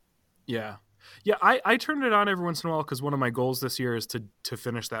 Yeah. Yeah, I turned it on every once in a while because one of my goals this year is to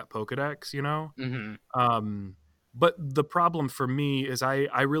finish that Pokedex, But the problem for me is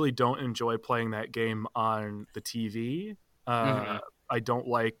I really don't enjoy playing that game on the TV. I don't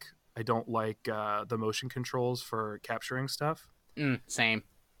like the motion controls for capturing stuff. Same.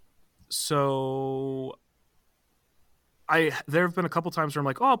 So there have been a couple times where I'm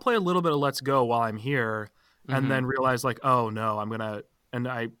like, oh, I'll play a little bit of Let's Go while I'm here, and then realize like, oh no, I'm gonna, and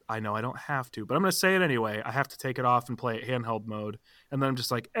I know I don't have to, but I'm gonna say it anyway. I have to take it off and play it handheld mode, and then I'm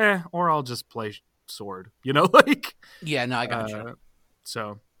just like, or I'll just play Sword, like. Yeah, no, I got you.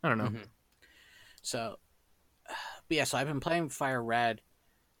 So I don't know. So, but yeah, so I've been playing Fire Red,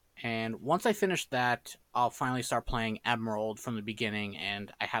 and once I finish that, I'll finally start playing Emerald from the beginning,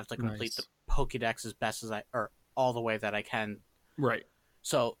 and I have to complete the Pokédex as best as or all the way that I can. Right.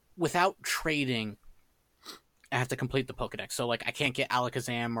 So without trading, I have to complete the Pokédex. So like I can't get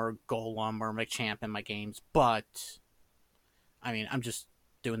Alakazam or Golem or Machamp in my games, but I mean I'm just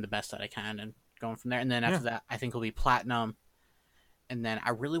doing the best that I can and going from there. And then after that, I think it'll be Platinum, and then I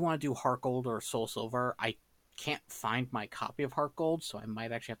really want to do Heart Gold or Soul Silver. I can't find my copy of Heart Gold, so I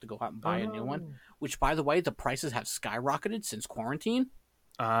might actually have to go out and buy a new one. Which, by the way, the prices have skyrocketed since quarantine.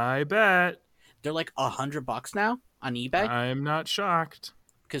 I bet. They're like $100 now on eBay. I'm not shocked.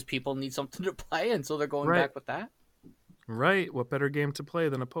 Because people need something to play, and so they're going back with that. Right. What better game to play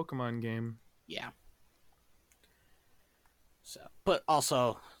than a Pokemon game? Yeah. So, but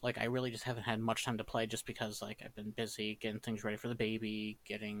also, like, I really just haven't had much time to play just because, like, I've been busy getting things ready for the baby,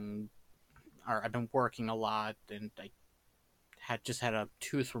 I've been working a lot, and I just had a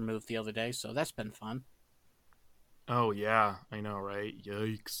tooth removed the other day, so that's been fun. Oh, yeah. I know, right?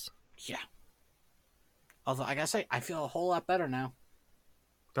 Yikes. Yeah. Although, I gotta say, I feel a whole lot better now.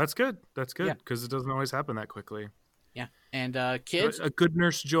 That's good. That's good, because it doesn't always happen that quickly. Yeah. And kids... A good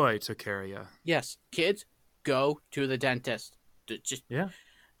Nurse Joy took care of you. Yes. Kids, go to the dentist. Just... Yeah.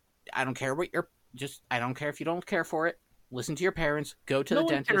 I don't care what I don't care if you don't care for it. Listen to your parents. Go to the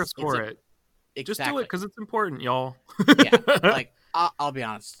dentist. No one cares for it. Exactly. Just do it because it's important, y'all. Yeah. Like, I'll be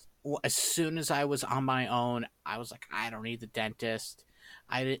honest. As soon as I was on my own, I was like, I don't need the dentist.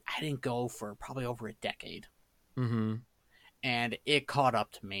 I didn't go for probably over a decade. Mm-hmm. And it caught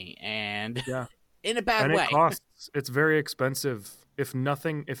up to me, and in a way. bad way. It costs. It's very expensive. If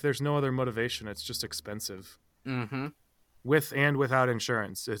there's no other motivation, it's just expensive. Mm-hmm. With and without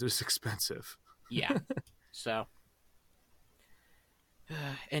insurance, it is expensive. Yeah. So.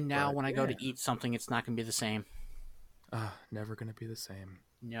 And now when I go to eat something, it's not going to be the same. Never going to be the same.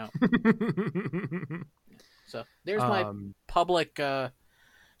 No. So there's my public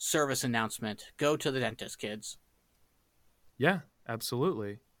service announcement. Go to the dentist, kids. Yeah,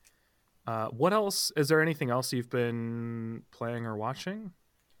 absolutely. What else? Is there anything else you've been playing or watching?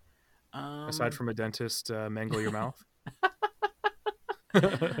 Aside from a dentist mangle your mouth?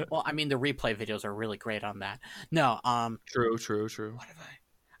 Well, I mean, the replay videos are really great on that. No, True. What have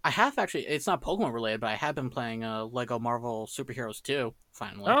I have actually, it's not Pokemon related, but I have been playing Lego Marvel Superheroes 2,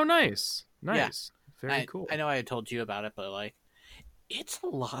 finally. Oh, nice. Yeah. Very cool. I know I had told you about it, but, like, it's a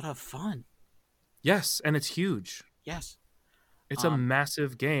lot of fun. Yes, and it's huge. Yes. It's a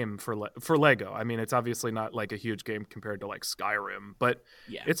massive game for Lego. I mean, it's obviously not, like, a huge game compared to, like, Skyrim, but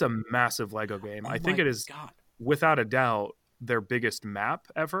it's a massive Lego game. I think it is, without a doubt, their biggest map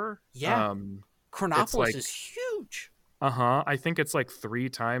ever. Yeah. Chronopolis is huge. I think it's like 3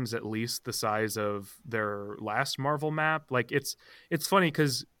 times at least the size of their last Marvel map. Like it's funny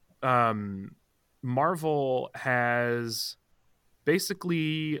because Marvel has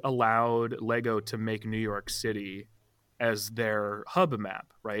basically allowed Lego to make New York City as their hub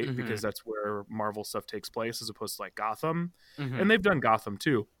map, right? Mm-hmm. Because that's where Marvel stuff takes place as opposed to like Gotham. Mm-hmm. And they've done Gotham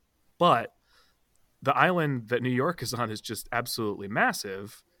too. But the island that New York is on is just absolutely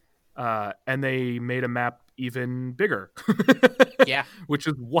massive. And they made a map even bigger. Yeah. Which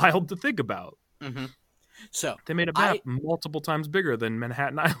is wild to think about. Mm-hmm. So they made a map multiple times bigger than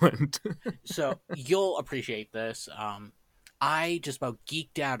Manhattan Island. So you'll appreciate this. I just about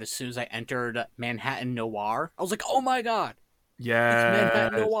geeked out as soon as I entered Manhattan Noir. I was like, oh my God. Yeah. It's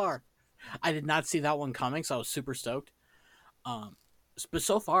Manhattan Noir. I did not see that one coming, so I was super stoked. But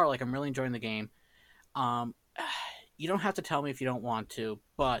so far, like, I'm really enjoying the game. You don't have to tell me if you don't want to,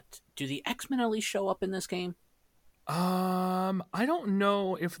 but do the X-Men at least show up in this game? I don't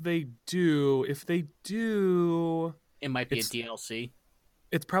know if they do. If they do, it might be a DLC.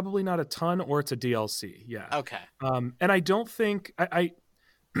 It's probably not a ton, or it's a DLC. Yeah. Okay. And I don't think I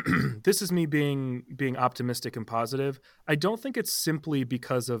this is me being optimistic and positive. I don't think it's simply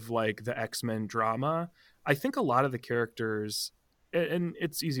because of like the X-Men drama. I think a lot of the characters, and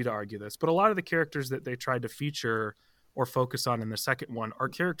it's easy to argue this, but a lot of the characters that they tried to feature or focus on in the second one are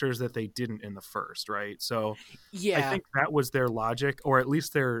characters that they didn't in the first, right? So yeah, I think that was their logic, or at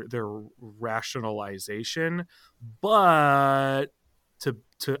least their rationalization. But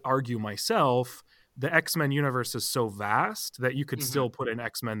to argue myself, the X-Men universe is so vast that you could Mhm. still put in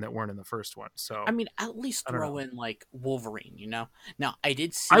X-Men that weren't in the first one. So I mean, at least I don't throw know. in like Wolverine, you know. Now, I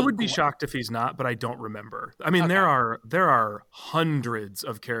did I see would be shocked if he's not, but I don't remember. I mean, Okay. there are hundreds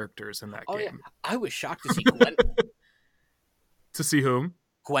of characters in that Oh yeah, game. I was shocked to see Gwenpool. To see whom?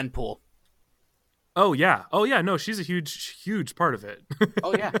 Gwenpool. Oh yeah. No, she's a huge part of it.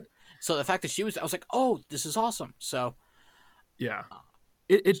 Oh yeah. So the fact that she was, I was like, oh, this is awesome. So Yeah.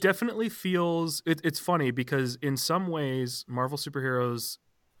 It definitely feels it's funny because in some ways Marvel Superheroes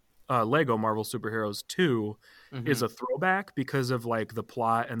Lego Marvel Superheroes 2 is a throwback because of like the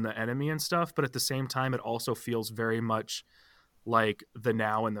plot and the enemy and stuff, but at the same time it also feels very much like the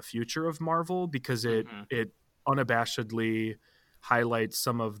now and the future of Marvel because it unabashedly highlights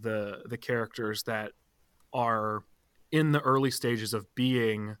some of the characters that are in the early stages of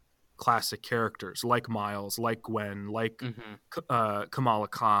being classic characters, like Miles, like Gwen, like Kamala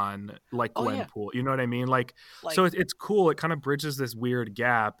Khan, like Oh, yeah. Gwenpool. You know what I mean? Like Like- so it's cool. It kind of bridges this weird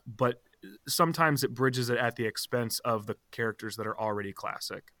gap, but sometimes it bridges it at the expense of the characters that are already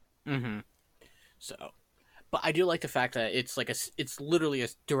classic. So, but I do like the fact that it's like it's literally a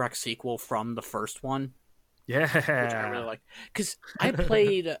direct sequel from the first one, Yeah. which I really like. Because I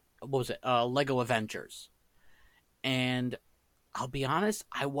played what was it, Lego Avengers, and I'll be honest,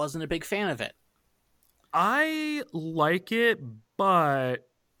 I wasn't a big fan of it. I like it, but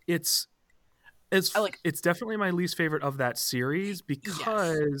it's it's definitely my least favorite of that series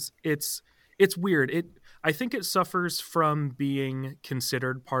because it's weird. I think it suffers from being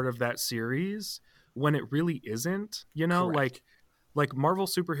considered part of that series when it really isn't, you know, Correct. like Marvel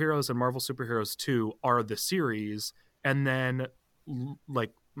Superheroes and Marvel Superheroes 2 are the series, and then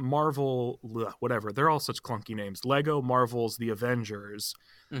like Marvel whatever, they're all such clunky names. Lego Marvel's The Avengers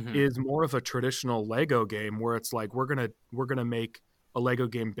is more of a traditional Lego game where it's like we're going to make a Lego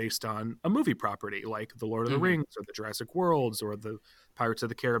game based on a movie property like The Lord of the Rings or the Jurassic Worlds or the Pirates of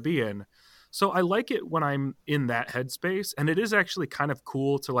the Caribbean. So I like it when I'm in that headspace, and it is actually kind of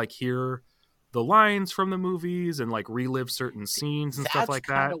cool to like hear the lines from the movies and like relive certain scenes and stuff like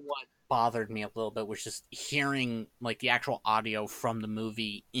That's kind that. of what bothered me a little bit, was just hearing like the actual audio from the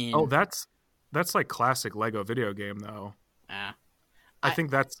movie in. Oh, that's like classic Lego video game though. I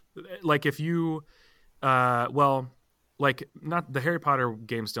think that's like if you like not the Harry Potter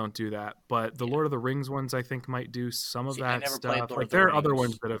games don't do that, but the Lord of the Rings ones I think might do some of that stuff. Like there are other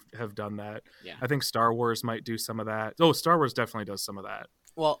ones that have done that. Yeah. I think Star Wars might do some of that. Oh, Star Wars definitely does some of that.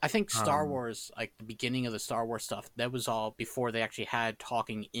 Well, I think Star Wars, like the beginning of the Star Wars stuff, that was all before they actually had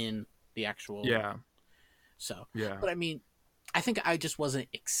talking in the actual. Yeah. So. Yeah. But I mean, I think I just wasn't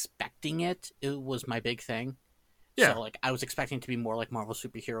expecting it. It was my big thing. Yeah. So like I was expecting it to be more like Marvel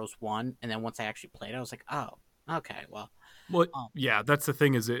Superheroes 1, and then once I actually played it, I was like, oh, okay, well. Yeah, that's the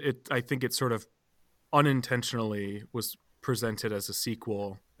thing is it I think it sort of unintentionally was presented as a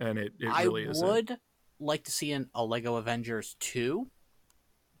sequel, and it really isn't. I would like to see a Lego Avengers 2.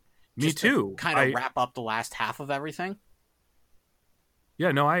 Me too. Kind of wrap up the last half of everything.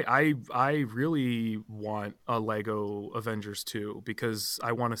 Yeah, no, I really want a Lego Avengers 2 because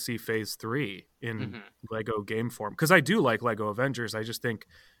I want to see Phase 3 in Lego game form. Because I do like Lego Avengers. I just think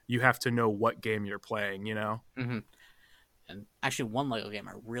you have to know what game you're playing, you know? And actually, one Lego game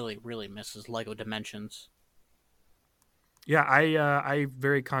I really, really miss is Lego Dimensions. Yeah, I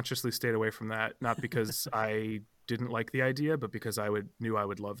very consciously stayed away from that, not because I didn't like the idea, but because I knew I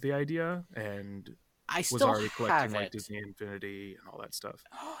would love the idea and I still was already collecting have like it. Disney Infinity and all that stuff.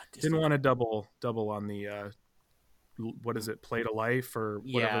 Oh, Didn't want to double on the what is it, Play to Life or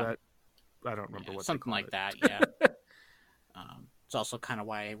whatever that. I don't remember what something like it. that. Yeah. It's also kind of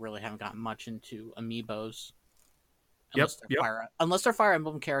why I really haven't gotten much into amiibos. Unless they're Fire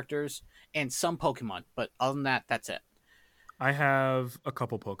Emblem characters and some Pokemon, but other than that, that's it. I have a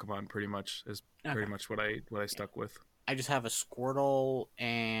couple Pokemon. Pretty much is pretty much what I stuck with. I just have a Squirtle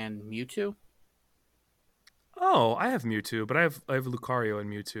and Mewtwo. Oh, I have Mewtwo, but I have Lucario and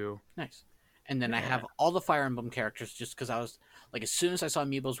Mewtwo. Nice. And then I have all the Fire Emblem characters just because I was like, as soon as I saw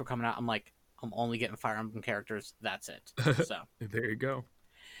amiibos were coming out, I'm like, I'm only getting Fire Emblem characters. That's it. So there you go.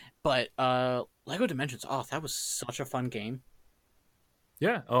 But Lego Dimensions, that was such a fun game.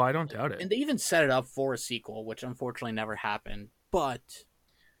 Yeah. Oh, I don't doubt it. And they even set it up for a sequel, which unfortunately never happened. But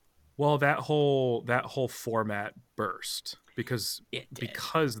well, that whole format burst because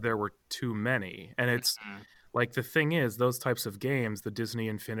there were too many, and it's like the thing is those types of games, the Disney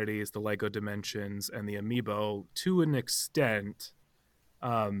Infinities, the Lego Dimensions, and the Amiibo, to an extent,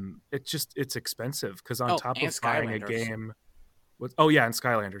 it's expensive because on top of buying a game. And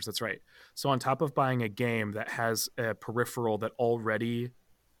Skylanders, that's right. So on top of buying a game that has a peripheral that already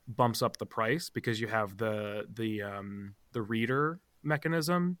bumps up the price because you have the reader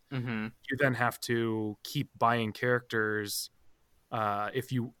mechanism. Mm-hmm. You then have to keep buying characters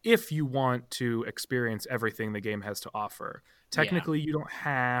if you want to experience everything the game has to offer. Technically, you don't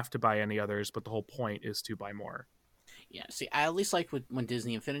have to buy any others, but the whole point is to buy more. Yeah, see, I at least like when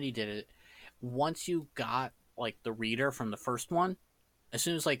Disney Infinity did it. Once you got like the reader from the first one, as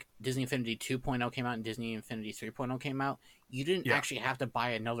soon as like Disney Infinity 2.0 came out and Disney Infinity 3.0 came out, you didn't actually have to buy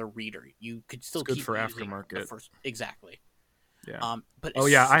another reader. You could still it's good keep for using aftermarket. the first. Exactly. Yeah. But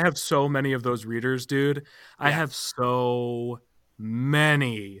I have so many of those readers, dude. I have so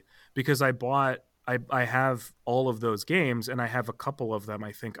many because I have all of those games, and I have a couple of them,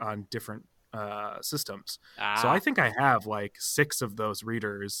 I think, on different systems. So I think I have like 6 of those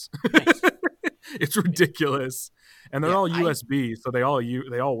readers. Nice. It's ridiculous, and they're all USB, so they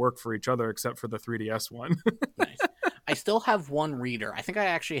all work for each other except for the 3DS one. Nice. I still have one reader. I think I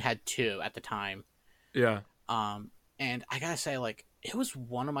actually had 2 at the time. Yeah. And I gotta say, like, it was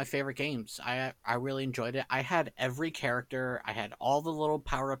one of my favorite games. I really enjoyed it. I had every character. I had all the little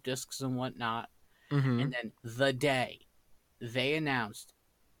power-up discs and whatnot. Mm-hmm. And then the day they announced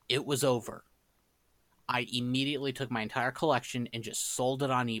it was over, I immediately took my entire collection and just sold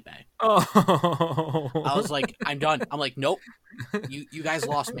it on eBay. Oh. I was like, I'm done. I'm like, nope. You guys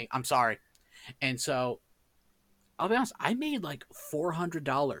lost me. I'm sorry. And so, I'll be honest, I made like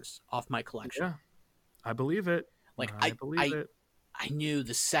 $400 off my collection. Yeah, I believe it. Like, I believe it. I knew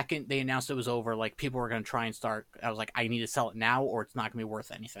the second they announced it was over, like, people were going to try and start. I was like, I need to sell it now or it's not going to be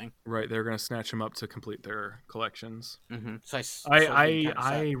worth anything. Right, they're going to snatch them up to complete their collections. Mm-hmm. So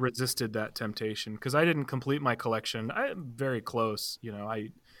I resisted that temptation because I didn't complete my collection. I'm very close. You know,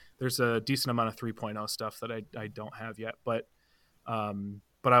 there's a decent amount of 3.0 stuff that I don't have yet, but I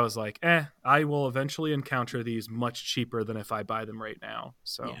was like, I will eventually encounter these much cheaper than if I buy them right now.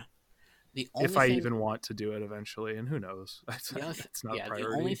 So. Yeah. If I even want to do it eventually, and who knows? It's not a priority. The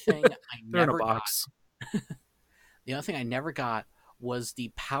only thing I never got. The only thing I never got was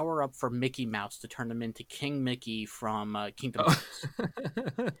the power up for Mickey Mouse to turn him into King Mickey from Kingdom Hearts,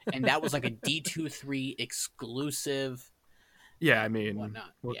 and that was like a D23 exclusive. Yeah, I mean,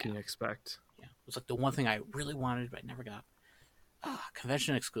 what can you expect? Yeah, it was like the one thing I really wanted, but I never got.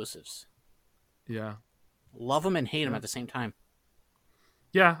 Convention exclusives. Yeah, love them and hate them at the same time.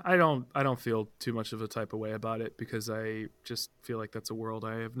 Yeah, I don't feel too much of a type of way about it because I just feel like that's a world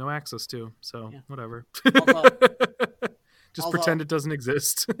I have no access to. So whatever. Just pretend it doesn't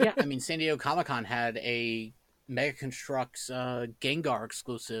exist. Yeah, I mean, San Diego Comic-Con had a Mega Construx Gengar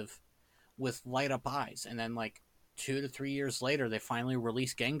exclusive with light up eyes, and then like 2 to 3 years later, they finally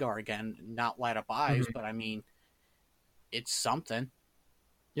released Gengar again, not light up eyes, but I mean, it's something.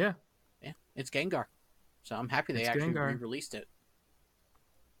 Yeah, it's Gengar. So I'm happy they actually re-released it.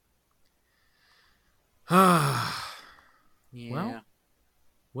 Well,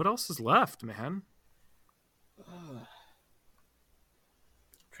 what else is left, man? I'm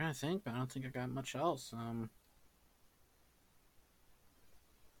trying to think, but I don't think I got much else.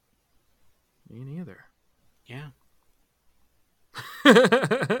 Me neither. Yeah. All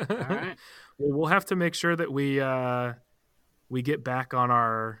right. Well, we'll have to make sure that we get back on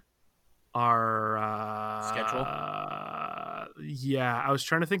our schedule. Yeah, I was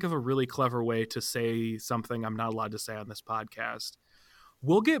trying to think of a really clever way to say something I'm not allowed to say on this podcast.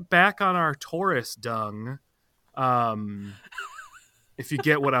 We'll get back on our Taurus dung. If you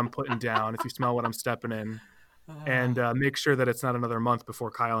get what I'm putting down, if you smell what I'm stepping in, and make sure that it's not another month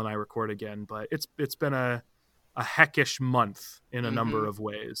before Kyle and I record again. But it's been a heckish month in a number of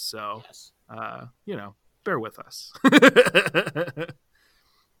ways. So, bear with us.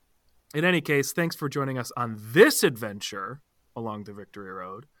 In any case, thanks for joining us on this adventure along the Victory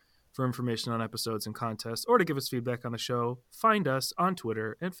Road. For information on episodes and contests, or to give us feedback on the show, find us on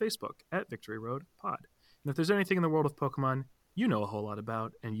Twitter and Facebook at Victory Road Pod. And if there's anything in the world of Pokemon you know a whole lot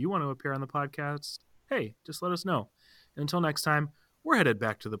about and you want to appear on the podcast, hey, just let us know. Until next time, we're headed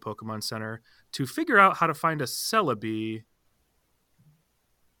back to the Pokemon Center to figure out how to find a Celebi.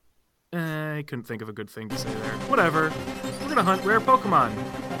 I couldn't think of a good thing to say there. Whatever. We're going to hunt rare Pokemon.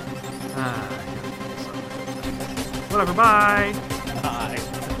 Whatever, bye. Bye.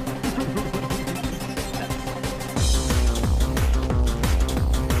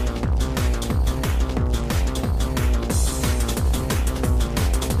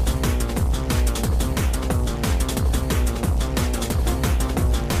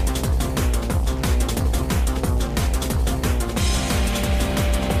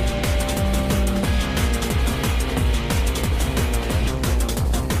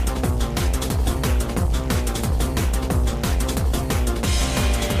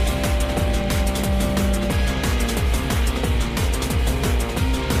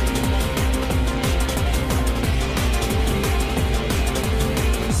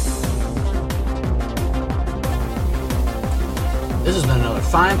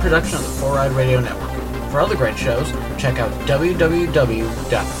 fine production of the 4Ride Radio Network. For other great shows, check out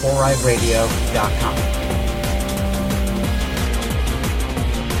www.4rideradio.com.